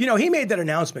 Yeah. You know, he made that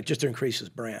announcement just to increase his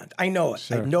brand. I know it.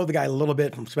 Sure. I know the guy a little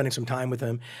bit from spending some time with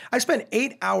him. I spent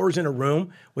 8 hours in a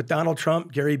room with Donald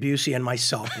Trump, Gary Busey, and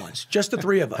myself once. Just the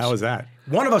three of us. How was that?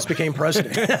 One of us became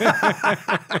president.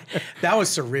 That was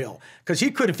surreal because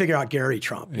he couldn't figure out Gary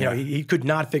Trump. You know, he could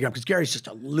not figure out because Gary's just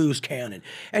a loose cannon.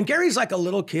 And Gary's like a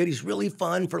little kid. He's really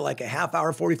fun for like a half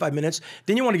hour, 45 minutes.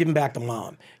 Then you want to give him back to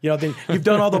mom. You know, then you've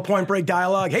done all the point break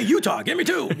dialogue. Hey, Utah, give me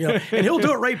 2. You know, and he'll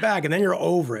do it right back, and then you're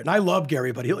over it. And I love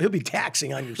Gary, but he'll be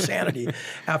taxing on your sanity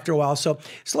after a while. So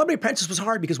Celebrity Apprentice was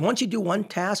hard because once you do one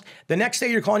task, the next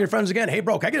day you're calling your friends again. Hey,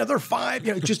 bro, can I get another 5?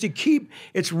 You know, just to keep.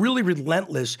 It's really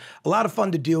relentless. A lot of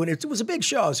fun to do, and it was a big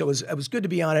show, so it was good to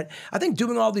be on it. I think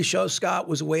doing all these shows, Scott,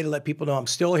 was a way to let people know I'm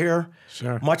still here,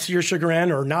 much to your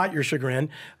chagrin or not your chagrin.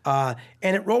 And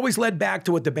it always led back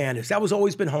to what the band is. That was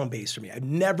always been home base for me. I've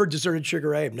never deserted Sugar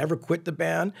Ray. I've never quit the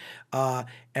band.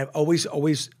 And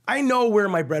always, I know where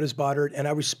my bread is buttered, and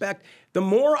I respect. The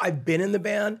more I've been in the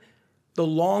band, the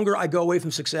longer I go away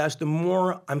from success, the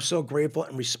more I'm so grateful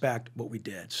and respect what we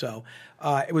did. So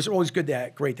it was always great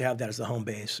to have that as the home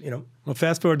base, you know. Well,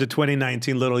 fast forward to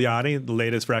 2019, Little Yachty, the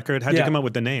latest record. How'd you come up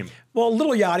with the name? Well,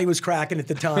 Little Yachty was cracking at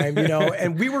the time, you know,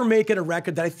 and we were making a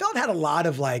record that I felt had a lot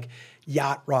of like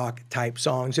yacht rock type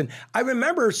songs. And I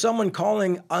remember someone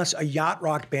calling us a yacht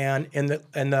rock band in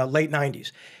the late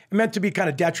 90s. It meant to be kind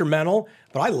of detrimental,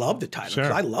 but I love the title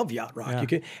because I love yacht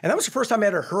rock. Yeah. And that was the first time I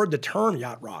ever heard the term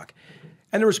yacht rock.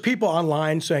 And there was people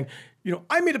online saying, you know,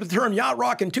 I made up the term yacht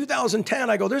rock in 2010.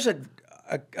 I go, there's a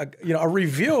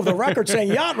review of the record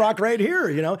saying yacht rock right here,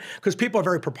 you know, because people are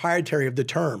very proprietary of the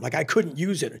term. Like I couldn't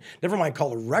use it. Never mind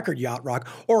call a record yacht rock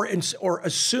or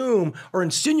assume or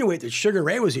insinuate that Sugar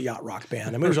Ray was a yacht rock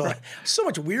band. I mean, there's so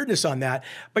much weirdness on that.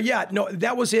 But yeah, no,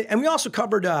 that was it. And we also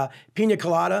covered Pina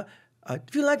Colada.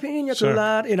 Do you like Pina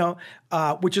Colada? You know,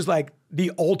 which is like the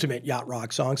ultimate yacht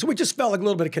rock song. So we just felt like a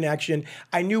little bit of connection.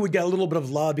 I knew we'd get a little bit of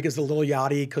love because of the Little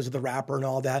Yachty, because of the rapper and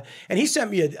all that. And he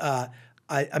sent me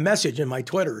a message in my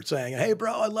Twitter saying, hey,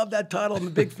 bro, I love that title. I'm a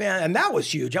big fan. And that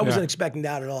was huge. I wasn't expecting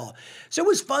that at all. So it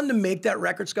was fun to make that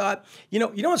record, Scott. You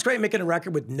know what's great? Making a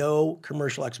record with no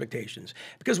commercial expectations.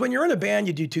 Because when you're in a band,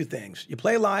 you do two things. You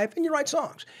play live and you write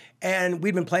songs. And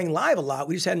we've been playing live a lot.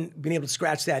 We just hadn't been able to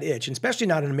scratch that itch, and especially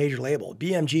not in a major label.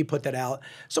 BMG put that out.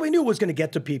 So we knew it was going to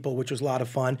get to people, which was a lot of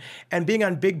fun. And being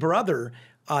on Big Brother,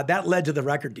 that led to the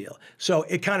record deal. So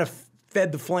it kind of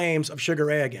fed the flames of Sugar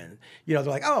Ray again. You know,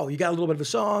 they're like, oh, you got a little bit of a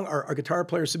song. Our guitar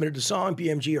player submitted a song.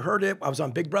 BMG heard it. I was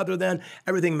on Big Brother then.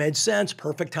 Everything made sense.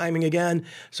 Perfect timing again.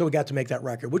 So we got to make that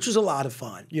record, which was a lot of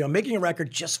fun. You know, making a record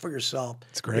just for yourself.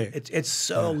 It's great. It's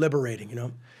so liberating, you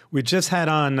know. We just had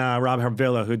on Rob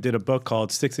Harvilla, who did a book called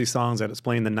 60 Songs That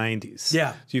Explain the 90s.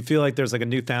 Yeah. Do you feel like there's like a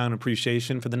newfound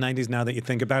appreciation for the 90s now that you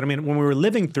think about it? I mean, when we were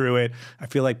living through it, I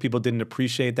feel like people didn't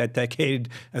appreciate that decade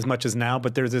as much as now,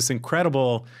 but there's this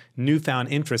incredible newfound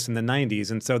interest in the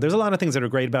 90s. And so there's a lot of things that are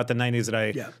great about the 90s that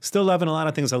I still love, and a lot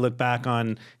of things I look back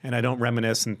on and I don't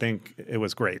reminisce and think it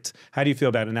was great. How do you feel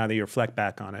about it now that you reflect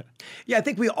back on it? Yeah, I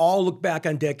think we all look back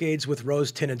on decades with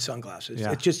rose-tinted sunglasses.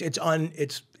 Yeah.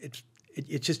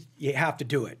 It's just, you have to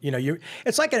do it. You know,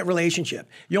 it's like a relationship.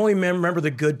 You only remember the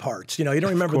good parts. You know, you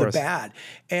don't remember the bad.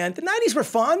 And the 90s were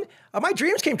fun. My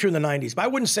dreams came true in the 90s, but I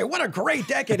wouldn't say, what a great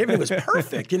decade. Everything was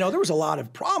perfect. You know, there was a lot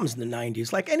of problems in the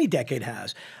 90s, like any decade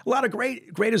has. A lot of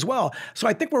great as well. So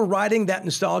I think we're riding that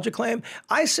nostalgia claim.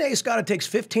 I say, Scott, it takes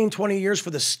 15, 20 years for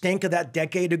the stink of that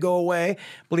decade to go away.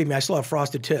 Believe me, I still have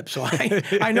frosted tips, so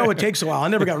I know it takes a while. I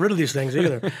never got rid of these things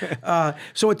either.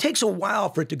 So it takes a while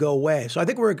for it to go away. So I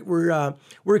think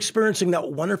we're experiencing that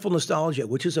wonderful nostalgia,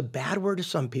 which is a bad word to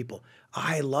some people.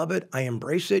 I love it. I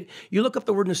embrace it. You look up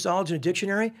the word nostalgia in a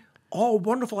dictionary, all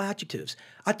wonderful adjectives.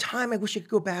 A time I wish I could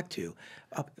go back to.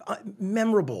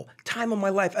 Memorable. Time of my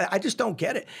life. I just don't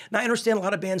get it. Now, I understand a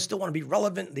lot of bands still want to be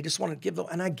relevant. They just want to give them,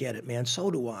 and I get it, man.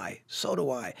 So do I.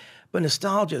 But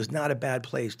nostalgia is not a bad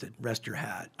place to rest your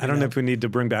hat. I don't know if we need to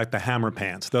bring back the hammer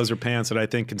pants. Those are pants that I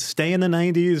think can stay in the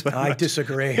 90s. But I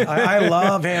disagree. I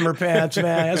love hammer pants,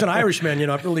 man. As an Irishman, you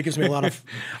know, it really gives me a lot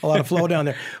of flow down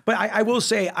there. But I will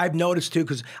say I've noticed too,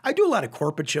 because I do a lot of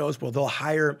corporate shows where they'll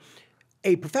hire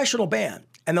a professional band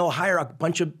and they'll hire a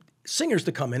bunch of singers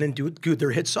to come in and do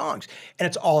their hit songs. And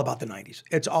it's all about the 90s.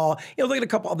 It's all, look at a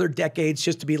couple other decades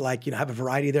just to be like, have a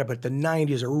variety there, but the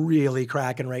 90s are really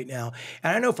cracking right now.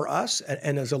 And I know for us,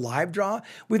 and as a live draw,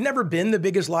 we've never been the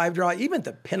biggest live draw, even at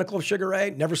the pinnacle of Sugar Ray,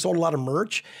 never sold a lot of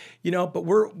merch, but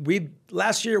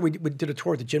last year we did a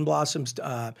tour with the Gin Blossoms,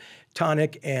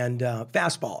 Tonic, and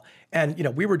Fastball. And,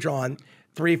 we were drawing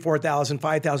 3,000, 4,000,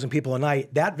 5,000 people a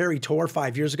night. That very tour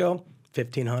 5 years ago,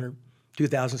 1,500.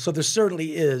 2000. So there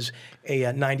certainly is a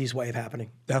 90s wave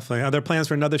happening. Definitely. Are there plans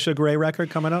for another Sugar Ray record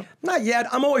coming up? Not yet.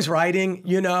 I'm always writing,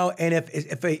 and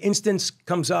if an instance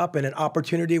comes up and an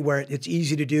opportunity where it's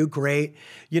easy to do, great.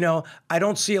 I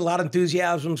don't see a lot of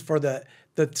enthusiasms for the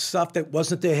stuff that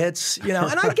wasn't the hits, and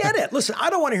I get it. Listen, I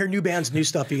don't want to hear new bands, new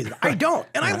stuff either. I don't.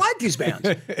 And I like these bands.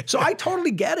 So I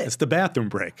totally get it. It's the bathroom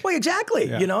break. Well, exactly.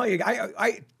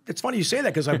 Yeah. It's funny you say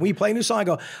that because when we play a new song, I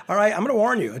go, all right, I'm going to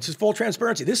warn you. It's just full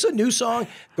transparency. This is a new song.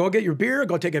 Go get your beer,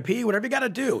 go take a pee, whatever you got to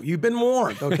do. You've been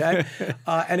warned, okay?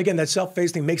 And again, that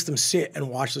self-facing thing makes them sit and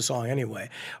watch the song anyway.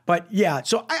 But yeah,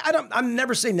 so I'm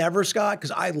never say never, Scott,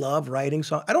 because I love writing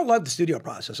songs. I don't love the studio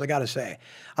process, I got to say.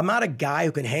 I'm not a guy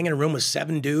who can hang in a room with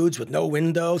 7 dudes with no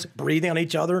windows, breathing on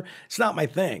each other. It's not my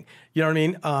thing. You know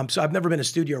what I mean? So I've never been a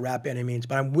studio rap by any means,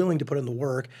 but I'm willing to put in the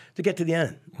work to get to the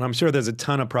end. Well, I'm sure there's a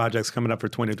ton of projects coming up for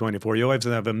 2024. You always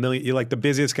have a million. You're like the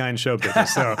busiest guy in show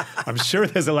business, so I'm sure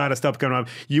there's a lot of stuff coming up.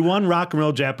 You won Rock and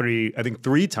Roll Jeopardy, I think,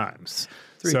 3 times.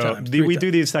 Three times. We do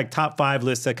these like top 5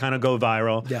 lists that kind of go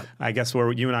viral. Yeah. I guess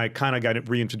where you and I kind of got it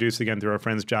reintroduced again through our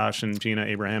friends Josh and Gina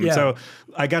Abraham. Yeah. So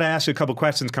I got to ask you a couple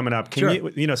questions coming up.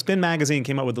 Sure. Spin Magazine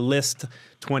came out with a list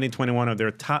 2021 of their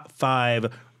top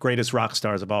 5 greatest rock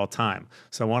stars of all time.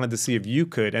 So I wanted to see if you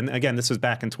could, and again, this was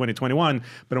back in 2021,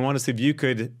 but I wanted to see if you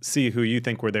could see who you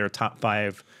think were their top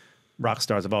 5 rock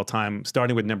stars of all time,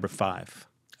 starting with number 5.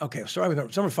 Okay, starting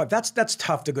with number 5. That's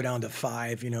tough to go down to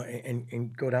 5,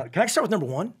 and go down. Can I start with number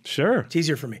 1? Sure. It's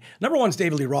easier for me. Number 1's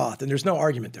David Lee Roth, and there's no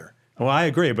argument there. Well, I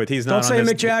agree, but he's not. Don't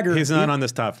say Mick Jagger. He's not on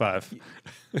this top 5.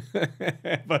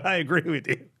 But I agree with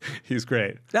you. He's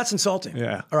great. That's insulting.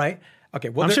 Yeah. All right. Okay.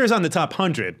 Well, I'm sure he's on the top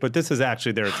 100, but this is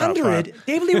actually their top 5.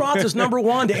 David Lee Roth is number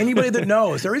 1 to anybody that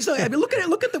knows. There is no. I mean, look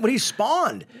at what he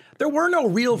spawned. There were no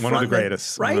real frontmen. One of the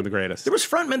greatest. Right? One of the greatest. There was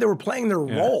frontmen that were playing their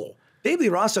role. David Lee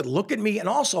Roth said, "Look at me," and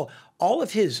also all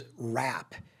of his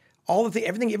rap, all of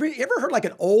everything. You ever heard like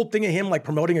an old thing of him like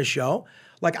promoting a show?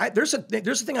 Like there's a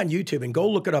thing on YouTube, and go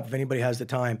look it up if anybody has the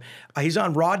time. He's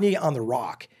on Rodney on the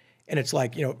Rock, and it's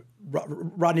like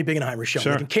Rodney Bingenheimer's show,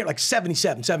 sure. like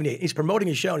 77, 78. He's promoting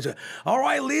his show, and he's like, "All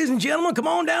right, ladies and gentlemen, come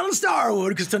on down to Starwood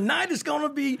because tonight is going to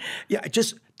be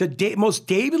just the most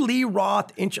David Lee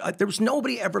Roth. There was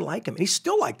nobody ever like him, and he's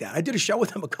still like that. I did a show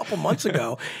with him a couple months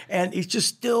ago, and he's just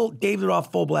still David Lee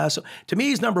Roth full blast. So to me,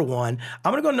 he's number 1.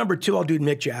 I'm going to go number 2. I'll do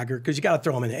Mick Jagger because you got to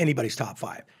throw him in anybody's top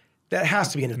 5. That has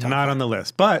to be in the top 5. Not on the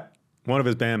list, but one of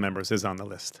his band members is on the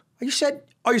list. You said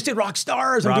rock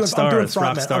stars. I'm doing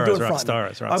frontman. Rock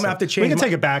stars. I'm going to have to change. We can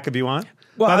take it back if you want.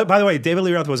 Well, by the way, David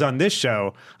Lee Roth was on this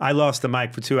show. I lost the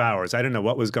mic for 2 hours. I didn't know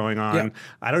what was going on. Yeah.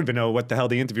 I don't even know what the hell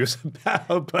the interview was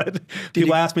about, but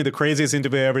people asked me the craziest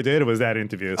interview I ever did. It was that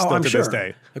interview. Still I'm to sure. This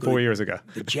day, 4 years ago.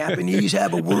 The Japanese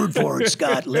have a word for it,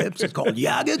 Scott Lips. It's called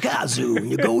Yagakazu.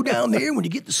 And you go down there when you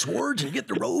get the swords and you get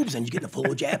the robes and you get the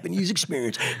full Japanese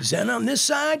experience. Zen on this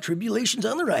side, tribulations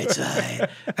on the right side.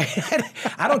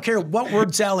 I don't care what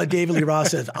word salad David Lee Roth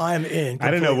says, I'm in. Completely.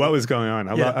 I didn't know what was going on.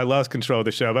 I lost control of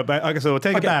the show. But okay, so we'll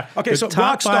take it back. Okay, so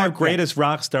top 5 greatest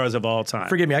rock stars of all time.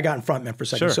 Forgive me, I got in frontman for a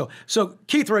second. Sure. So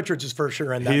Keith Richards is for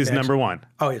sure in that. He's number 1.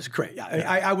 Oh, he's great. Yeah,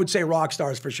 I would say rock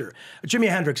stars for sure. Jimi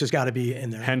Hendrix has got to be in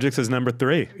there. Hendrix is number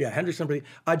 3. Yeah, Hendrix number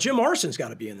 3. Jim Morrison's got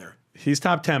to be in there. He's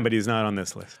top 10, but he's not on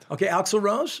this list. Okay, Axl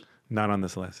Rose? Not on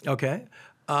this list. Okay.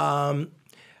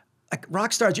 Like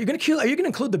rock stars, are you going to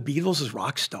include the Beatles as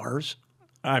rock stars?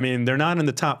 I mean, they're not in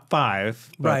the top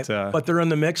 5, but, right? But they're in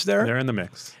the mix there. They're in the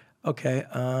mix. Okay.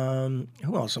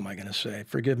 Who else am I going to say?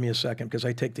 Forgive me a second because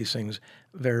I take these things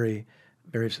very,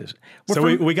 very seriously. So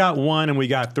we got 1 and we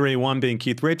got 3. 1 being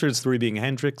Keith Richards, 3 being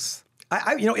Hendrix.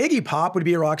 Iggy Pop would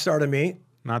be a rock star to me.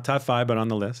 Not top 5, but on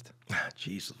the list.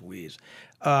 Jeez Louise.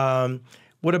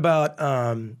 What about?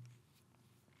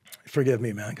 Forgive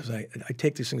me, man, because I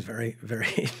take these things very,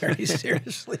 very, very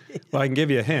seriously. Well, I can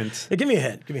give you a hint. Yeah, give me a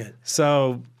hint.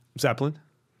 So Zeppelin.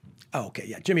 Oh, okay,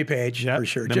 yeah, Jimmy Page for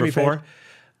sure. Number Jimmy 4.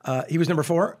 Page. He was number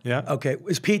 4. Yeah. Okay,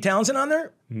 is Pete Townsend on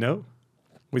there? No.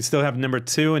 We still have number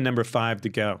 2 and number 5 to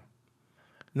go.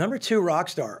 Number 2 rock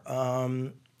star. Are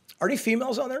any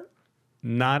females on there?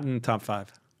 Not in the top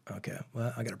 5. Okay,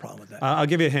 well, I got a problem with that. I'll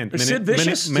give you a hint. Sid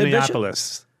Vicious?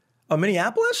 Minneapolis. Oh,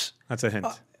 Minneapolis? That's a hint.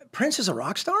 Prince is a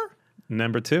rock star?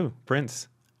 Number 2, Prince.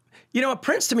 You know what?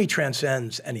 Prince to me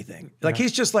transcends anything. Like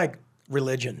he's just like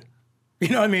religion. You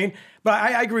know what I mean? But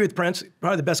I agree with Prince,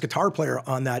 probably the best guitar player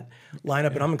on that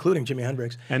lineup, and I'm including Jimi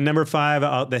Hendrix. And number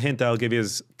 5, the hint I'll give you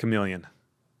is Chameleon.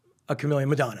 A Chameleon,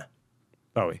 Madonna.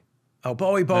 Bowie. Oh,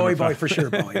 Bowie, for sure,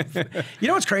 Bowie. You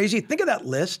know what's crazy? Think of that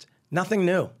list. Nothing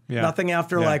new. Yeah. Nothing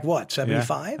after like what,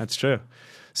 75? Yeah, that's true.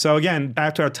 So again,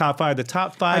 back to our top 5. The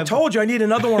top 5. I told you I need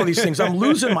another one of these things. I'm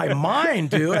losing my mind,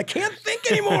 dude. I can't think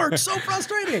anymore. It's so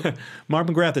frustrating. Mark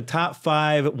McGrath, the top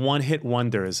 5 one-hit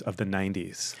wonders of the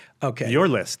 90s. Okay. Your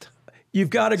list. You've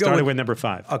got to go Starting with number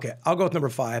 5. Okay, I'll go with number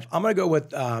 5. I'm going to go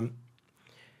with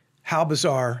How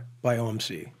Bizarre by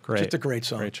OMC. Great. Just a great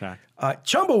song. Great track.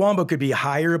 Chumbawamba could be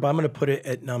higher, but I'm going to put it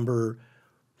at number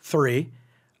 3.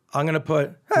 I'm going to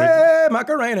put Hey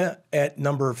Macarena at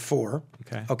number 4.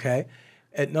 Okay.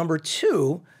 At number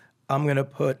 2, I'm going to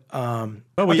put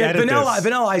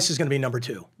Vanilla Ice is going to be number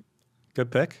 2.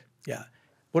 Good pick. Yeah.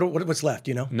 What's left?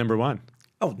 You know. Number 1.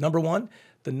 Oh, number 1.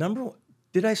 The number.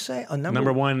 Did I say a number?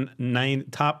 Number 1,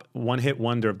 top one-hit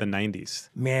wonder of the 90s.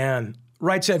 Man,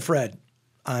 Right Said Fred.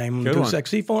 I'm too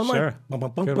sexy for my. Sure.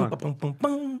 Good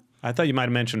one. I thought you might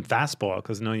have mentioned Fastball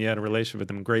because I know you had a relationship with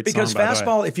them. Great because song, by the way.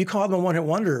 Fastball, if you call them a one-hit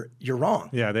wonder, you're wrong.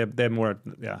 Yeah, they have more.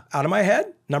 Yeah. Out of my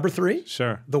head, number 3.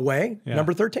 Sure. The Way,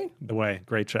 number 13. The Way,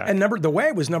 great track. And The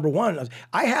Way was number 1.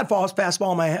 I had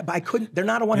Fastball in my head, but I couldn't. They're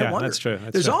not a one-hit wonder. That's true.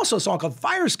 There's also a song called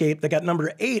Fire Escape that got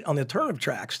number 8 on the alternative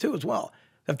tracks too, as well.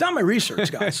 I've done my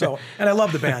research, guys. So, and I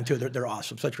love the band too. They're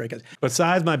awesome. Such great guys.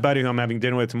 Besides my buddy who I'm having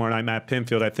dinner with tomorrow night, Matt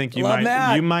Pinfield, I think you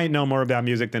might know more about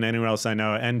music than anyone else I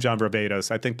know, and John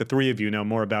Barbados. I think the 3 of you know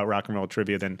more about rock and roll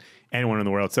trivia than anyone in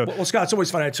the world. So, well, Scott, it's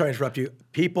always fun. I'm sorry to interrupt you.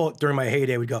 People during my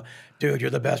heyday would go, "Dude, you're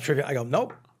the best trivia." I go,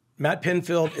 "Nope." Matt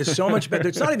Pinfield is so much better.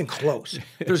 It's not even close.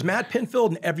 There's Matt Pinfield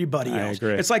and everybody else. I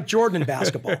agree. It's like Jordan in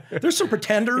basketball. There's some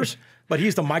pretenders, but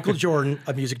he's the Michael Jordan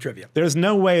of music trivia. There's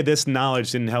no way this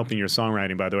knowledge didn't help in your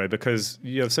songwriting, by the way, because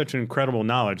you have such an incredible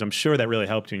knowledge. I'm sure that really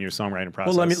helped you in your songwriting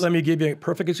process. Well, let me give you a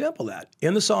perfect example of that.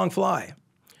 In the song Fly,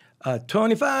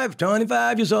 25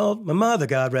 years old, my mother,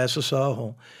 God rest her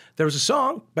soul. There was a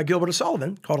song by Gilbert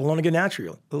O'Sullivan called Alone Again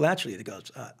Naturally. It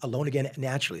goes, Alone Again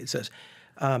Naturally. It says,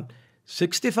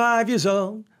 65 years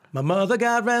old, my mother,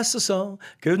 God rest her soul,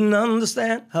 couldn't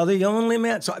understand how the only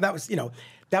man. So that was,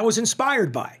 that was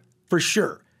inspired by, for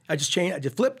sure. I just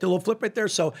flipped, a little flip right there.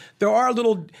 So there are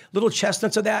little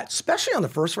chestnuts of that, especially on the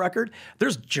first record.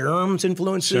 There's Germs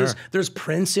influences, there's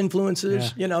Prince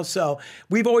influences, so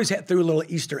we've always had through little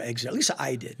Easter eggs. At least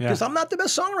I did, because I'm not the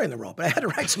best songwriter in the world, but I had to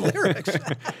write some lyrics.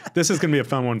 This is going to be a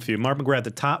fun one for you. Mark McGrath,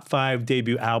 the top 5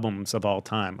 debut albums of all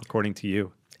time, according to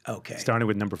you. Okay. Starting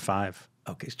with number 5.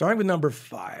 Okay, starting with number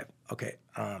 5. Okay.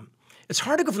 It's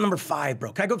hard to go from number 5,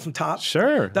 bro. Can I go from top?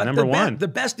 Sure. Number 1. The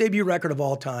best debut record of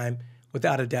all time,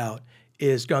 without a doubt,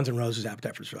 is Guns N' Roses'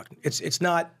 Appetite for Destruction. It's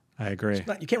not. I agree. It's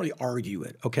not, you can't really argue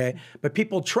it, okay? But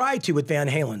people try to with Van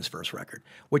Halen's first record,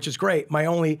 which is great. My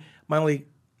only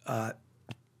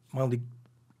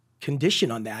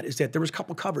condition on that is that there was a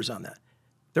couple covers on that.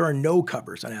 There are no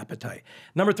covers on Appetite.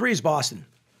 Number 3 is Boston.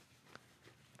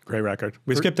 Great record.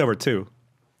 We skipped over 2.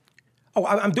 Oh,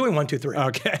 I'm doing 1, 2, 3.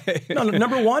 Okay. No,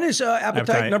 number 1 is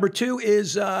Appetite. Number 2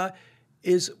 is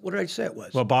what did I say it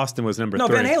was? Well, Boston was number 3.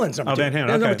 No, Van Halen's number 2. Oh, Van Halen.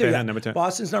 Okay, number 2, Van Halen, number 2.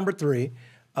 Boston's number 3.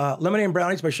 Lemonade and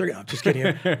Brownies by Sugar. No, just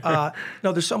kidding. No,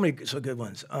 there's so many good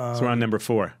ones. So we're on number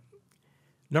 4.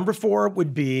 Number 4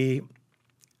 would be,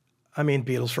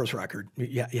 Beatles' first record.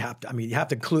 You have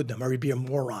to include them, or you'd be a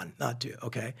moron not to.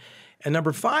 Okay. And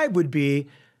number 5 would be,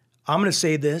 I'm going to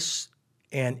say this.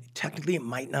 And technically it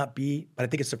might not be, but I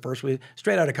think it's the first one.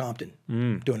 Straight Outta Compton,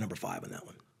 doing number 5 on that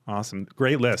one. Awesome.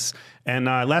 Great list. And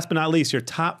last but not least, your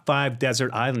top 5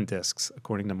 desert island discs,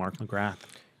 according to Mark McGrath.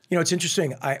 It's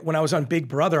interesting. When I was on Big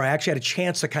Brother, I actually had a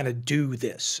chance to kind of do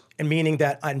this. And meaning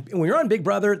that when you're on Big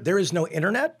Brother, there is no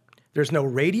internet, there's no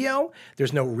radio,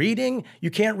 there's no reading. You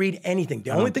can't read anything.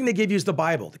 The only thing they give you is the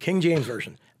Bible, the King James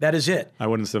Version. That is it. I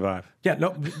wouldn't survive. Yeah,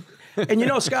 no.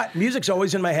 And Scott, music's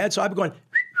always in my head, so I'd be going...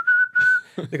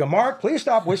 They go, Mark, please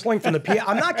stop whistling from the piano.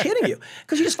 I'm not kidding you.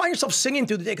 Because you just find yourself singing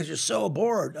through the day because you're so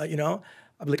bored, I'd be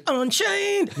like,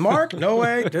 Unchained. Mark, no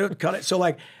way. Dude, cut it. So,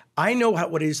 I know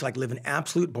what it is to live in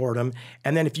absolute boredom.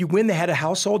 And then if you win the head of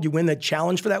household, you win the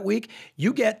challenge for that week,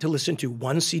 you get to listen to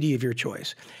one CD of your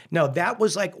choice. Now, that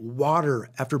was like water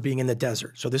after being in the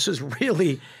desert. So this is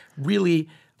really, really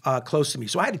close to me.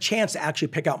 So I had a chance to actually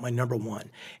pick out my number 1.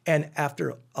 And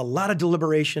after a lot of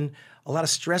deliberation, a lot of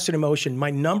stress and emotion, my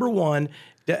number 1,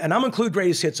 and I'm going to include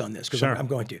greatest hits on this because I'm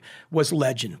going to, was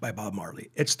Legend by Bob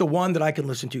Marley. It's the one that I can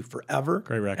listen to forever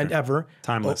Great record. and ever.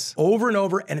 Timeless. Over and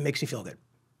over, and it makes me feel good.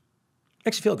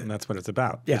 Makes you feel good. And that's what it's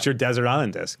about. Yeah. It's your desert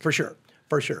island disc. For sure.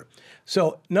 For sure.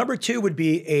 So number 2 would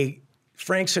be a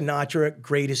Frank Sinatra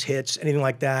greatest hits, anything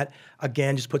like that.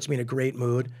 Again, just puts me in a great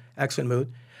mood, excellent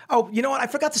mood. Oh, you know what? I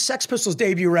forgot the Sex Pistols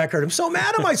debut record. I'm so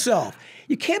mad at myself.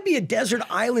 You can't be a desert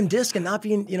island disc and not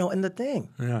be in, in the thing.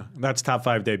 Yeah, that's top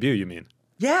 5 debut, you mean?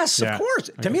 Yes, of course.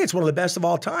 To me, it's one of the best of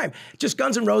all time. Just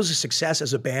Guns N' Roses' success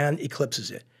as a band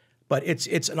eclipses it. But it's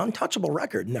an untouchable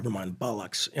record. Never mind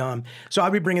Bollocks. So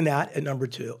I'll be bringing that at number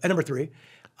 2. At number 3.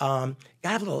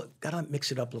 Gotta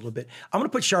mix it up a little bit. I'm gonna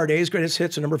put Sade's greatest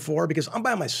hits at number 4 because I'm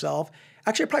by myself.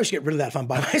 Actually, I probably should get rid of that if I'm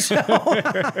by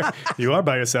myself. You are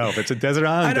by yourself. It's a desert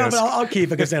island. I know, but I'll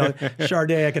keep it because Sade,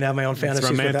 I can have my own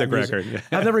fantasies. It's a romantic record. Yeah.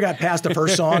 I've never got past the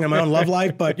first song in my own love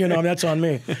life, but that's on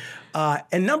me.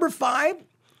 And number 5,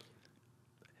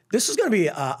 this is gonna be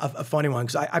a funny one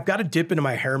because I've got to dip into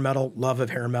my hair metal love of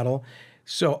hair metal.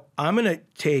 So I'm gonna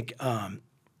take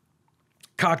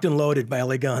Cocked and Loaded by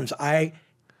LA Guns. I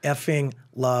effing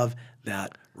love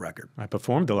that record. I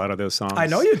performed a lot of those songs. I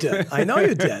know you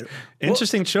did.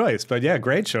 Interesting choice, but yeah,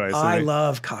 great choice. I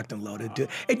love Cocked and Loaded, dude.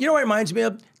 And you know what it reminds me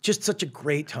of? Just such a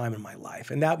great time in my life.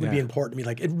 And that would be important to me.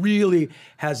 Like, it really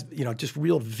has, just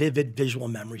real vivid visual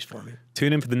memories for me.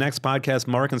 Tune in for the next podcast.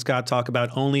 Mark and Scott talk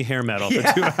about only hair metal for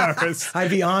 2 hours.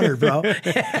 I'd be honored, bro.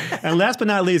 And last but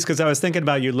not least, because I was thinking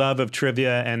about your love of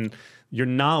trivia and your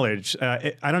knowledge.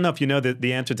 I don't know if you know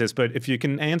the answer to this, but if you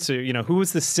can answer, who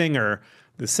was the singer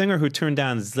who turned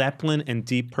down Zeppelin and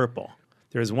Deep Purple?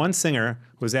 There is one singer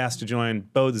who was asked to join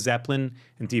both Zeppelin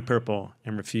and Deep Purple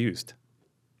and refused.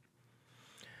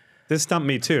 This stumped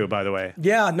me too, by the way.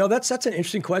 Yeah, no, that's an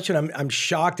interesting question. I'm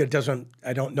shocked I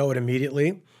don't know it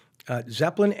immediately.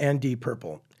 Zeppelin and Deep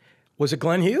Purple. Was it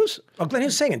Glenn Hughes? Oh, Glenn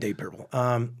Hughes sang in Deep Purple.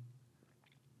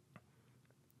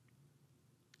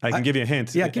 I can give you a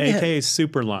hint. Yeah, give me a hint. AKA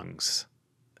Super Lungs.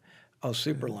 Oh,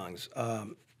 Super Lungs.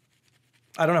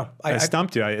 I don't know. I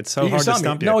stumped you. It's so hard to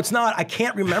stump you. No, it's not. I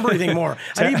can't remember anything more.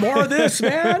 I need more of this,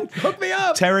 man. Hook me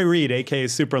up. Terry Reid, a.k.a.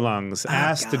 Super Lungs,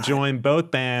 asked to join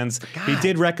both bands. He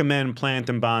did recommend Plant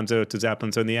and Bonzo to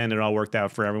Zeppelin, so in the end, it all worked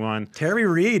out for everyone. Terry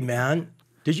Reid, man.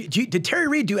 Did Terry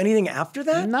Reid do anything after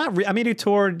that? Not really. I mean, he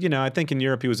toured, I think in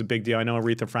Europe he was a big deal. I know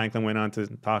Aretha Franklin went on to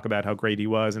talk about how great he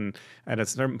was. And at a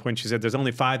certain point she said, there's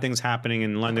only 5 things happening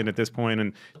in London at this point,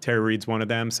 and Terry Reid's one of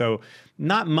them. So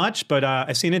not much, but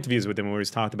I've seen interviews with him where he's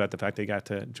talked about the fact that he got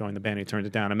to join the band. He turned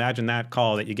it down. Imagine that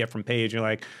call that you get from Page. You're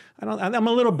like, I'm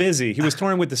a little busy. He was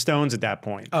touring with the Stones at that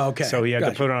point. Oh, okay. So he had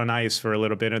to put it on ice for a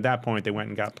little bit. At that point, they went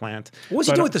and got Plant. What was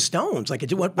he doing with the Stones? Like,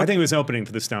 what? I think he was opening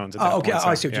for the Stones at that point.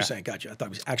 I see what you're saying. Gotcha. I thought he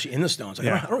was actually in the Stones. I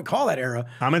don't recall that era.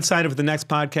 I'm excited for the next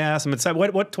podcast. I'm excited.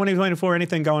 What 2024?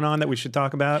 Anything going on that we should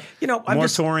talk about? More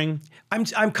touring.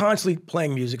 I'm constantly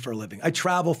playing music for a living. I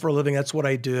travel for a living. That's what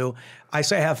I do. I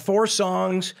say I have 4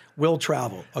 songs. Will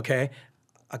travel. Okay.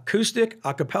 Acoustic,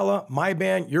 a cappella, my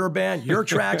band, your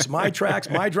tracks, my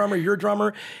drummer, your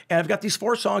drummer. And I've got these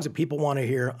 4 songs that people want to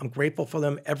hear. I'm grateful for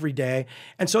them every day.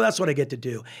 And so that's what I get to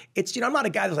do. It's, I'm not a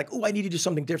guy that's like, oh, I need to do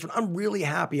something different. I'm really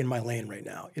happy in my lane right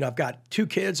now. I've got 2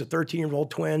 kids, a 13-year-old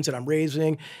twins that I'm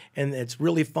raising, and it's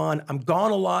really fun. I'm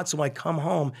gone a lot, so when I come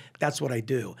home, that's what I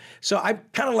do. So I'm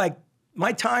kind of like,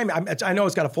 my time, I know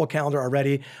it's got a full calendar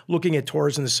already, looking at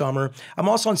tours in the summer. I'm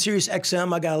also on Sirius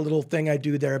XM. I got a little thing I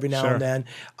do there every now and then.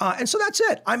 And so that's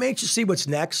it. I'm anxious to see what's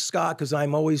next, Scott, because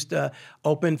I'm always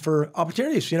open for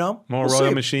opportunities, More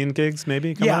Royal Machine gigs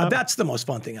maybe coming up? That's the most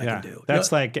fun thing I can do.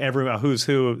 That's like everyone, who's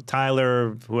who,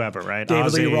 Tyler, whoever, right?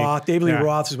 David Lee Roth. David Lee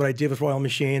Roth is what I did with Royal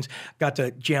Machines. Got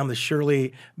to jam the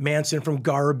Shirley Manson from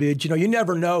Garbage. You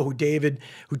never know who Dave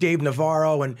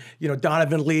Navarro and,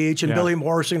 Donovan Leach and Billy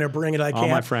Morrison are going to bring it. All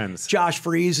my friends. Josh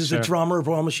Freese is the drummer of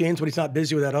Royal Machines, but he's not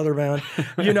busy with that other band,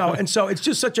 And so it's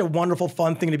just such a wonderful,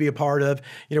 fun thing to be a part of.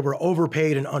 We're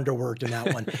overpaid and underworked in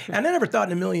that one. And I never thought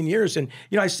in a million years. And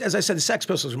as I said, the Sex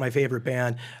Pistols are my favorite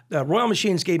band. Royal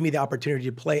Machines gave me the opportunity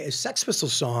to play a Sex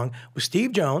Pistols song with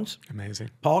Steve Jones,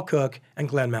 amazing, Paul Cook, and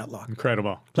Glenn Matlock.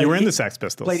 Incredible. You were in the Sex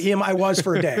Pistols. Played him. I was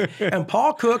for a day. And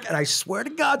Paul Cook, and I swear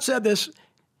to God, said this.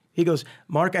 He goes,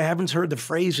 Mark, I haven't heard the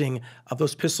phrasing of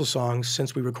those Pistol songs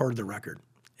since we recorded the record.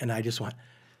 And I just went,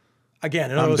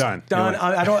 again, I'm done. Done.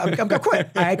 I'm going to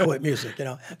quit. I quit music,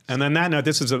 And on that note,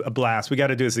 this was a blast. We got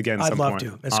to do this again I'd some love point.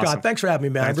 to. And Scott, thanks for having me,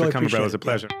 man. Thanks I really for coming, appreciate bro. It was a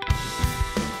pleasure.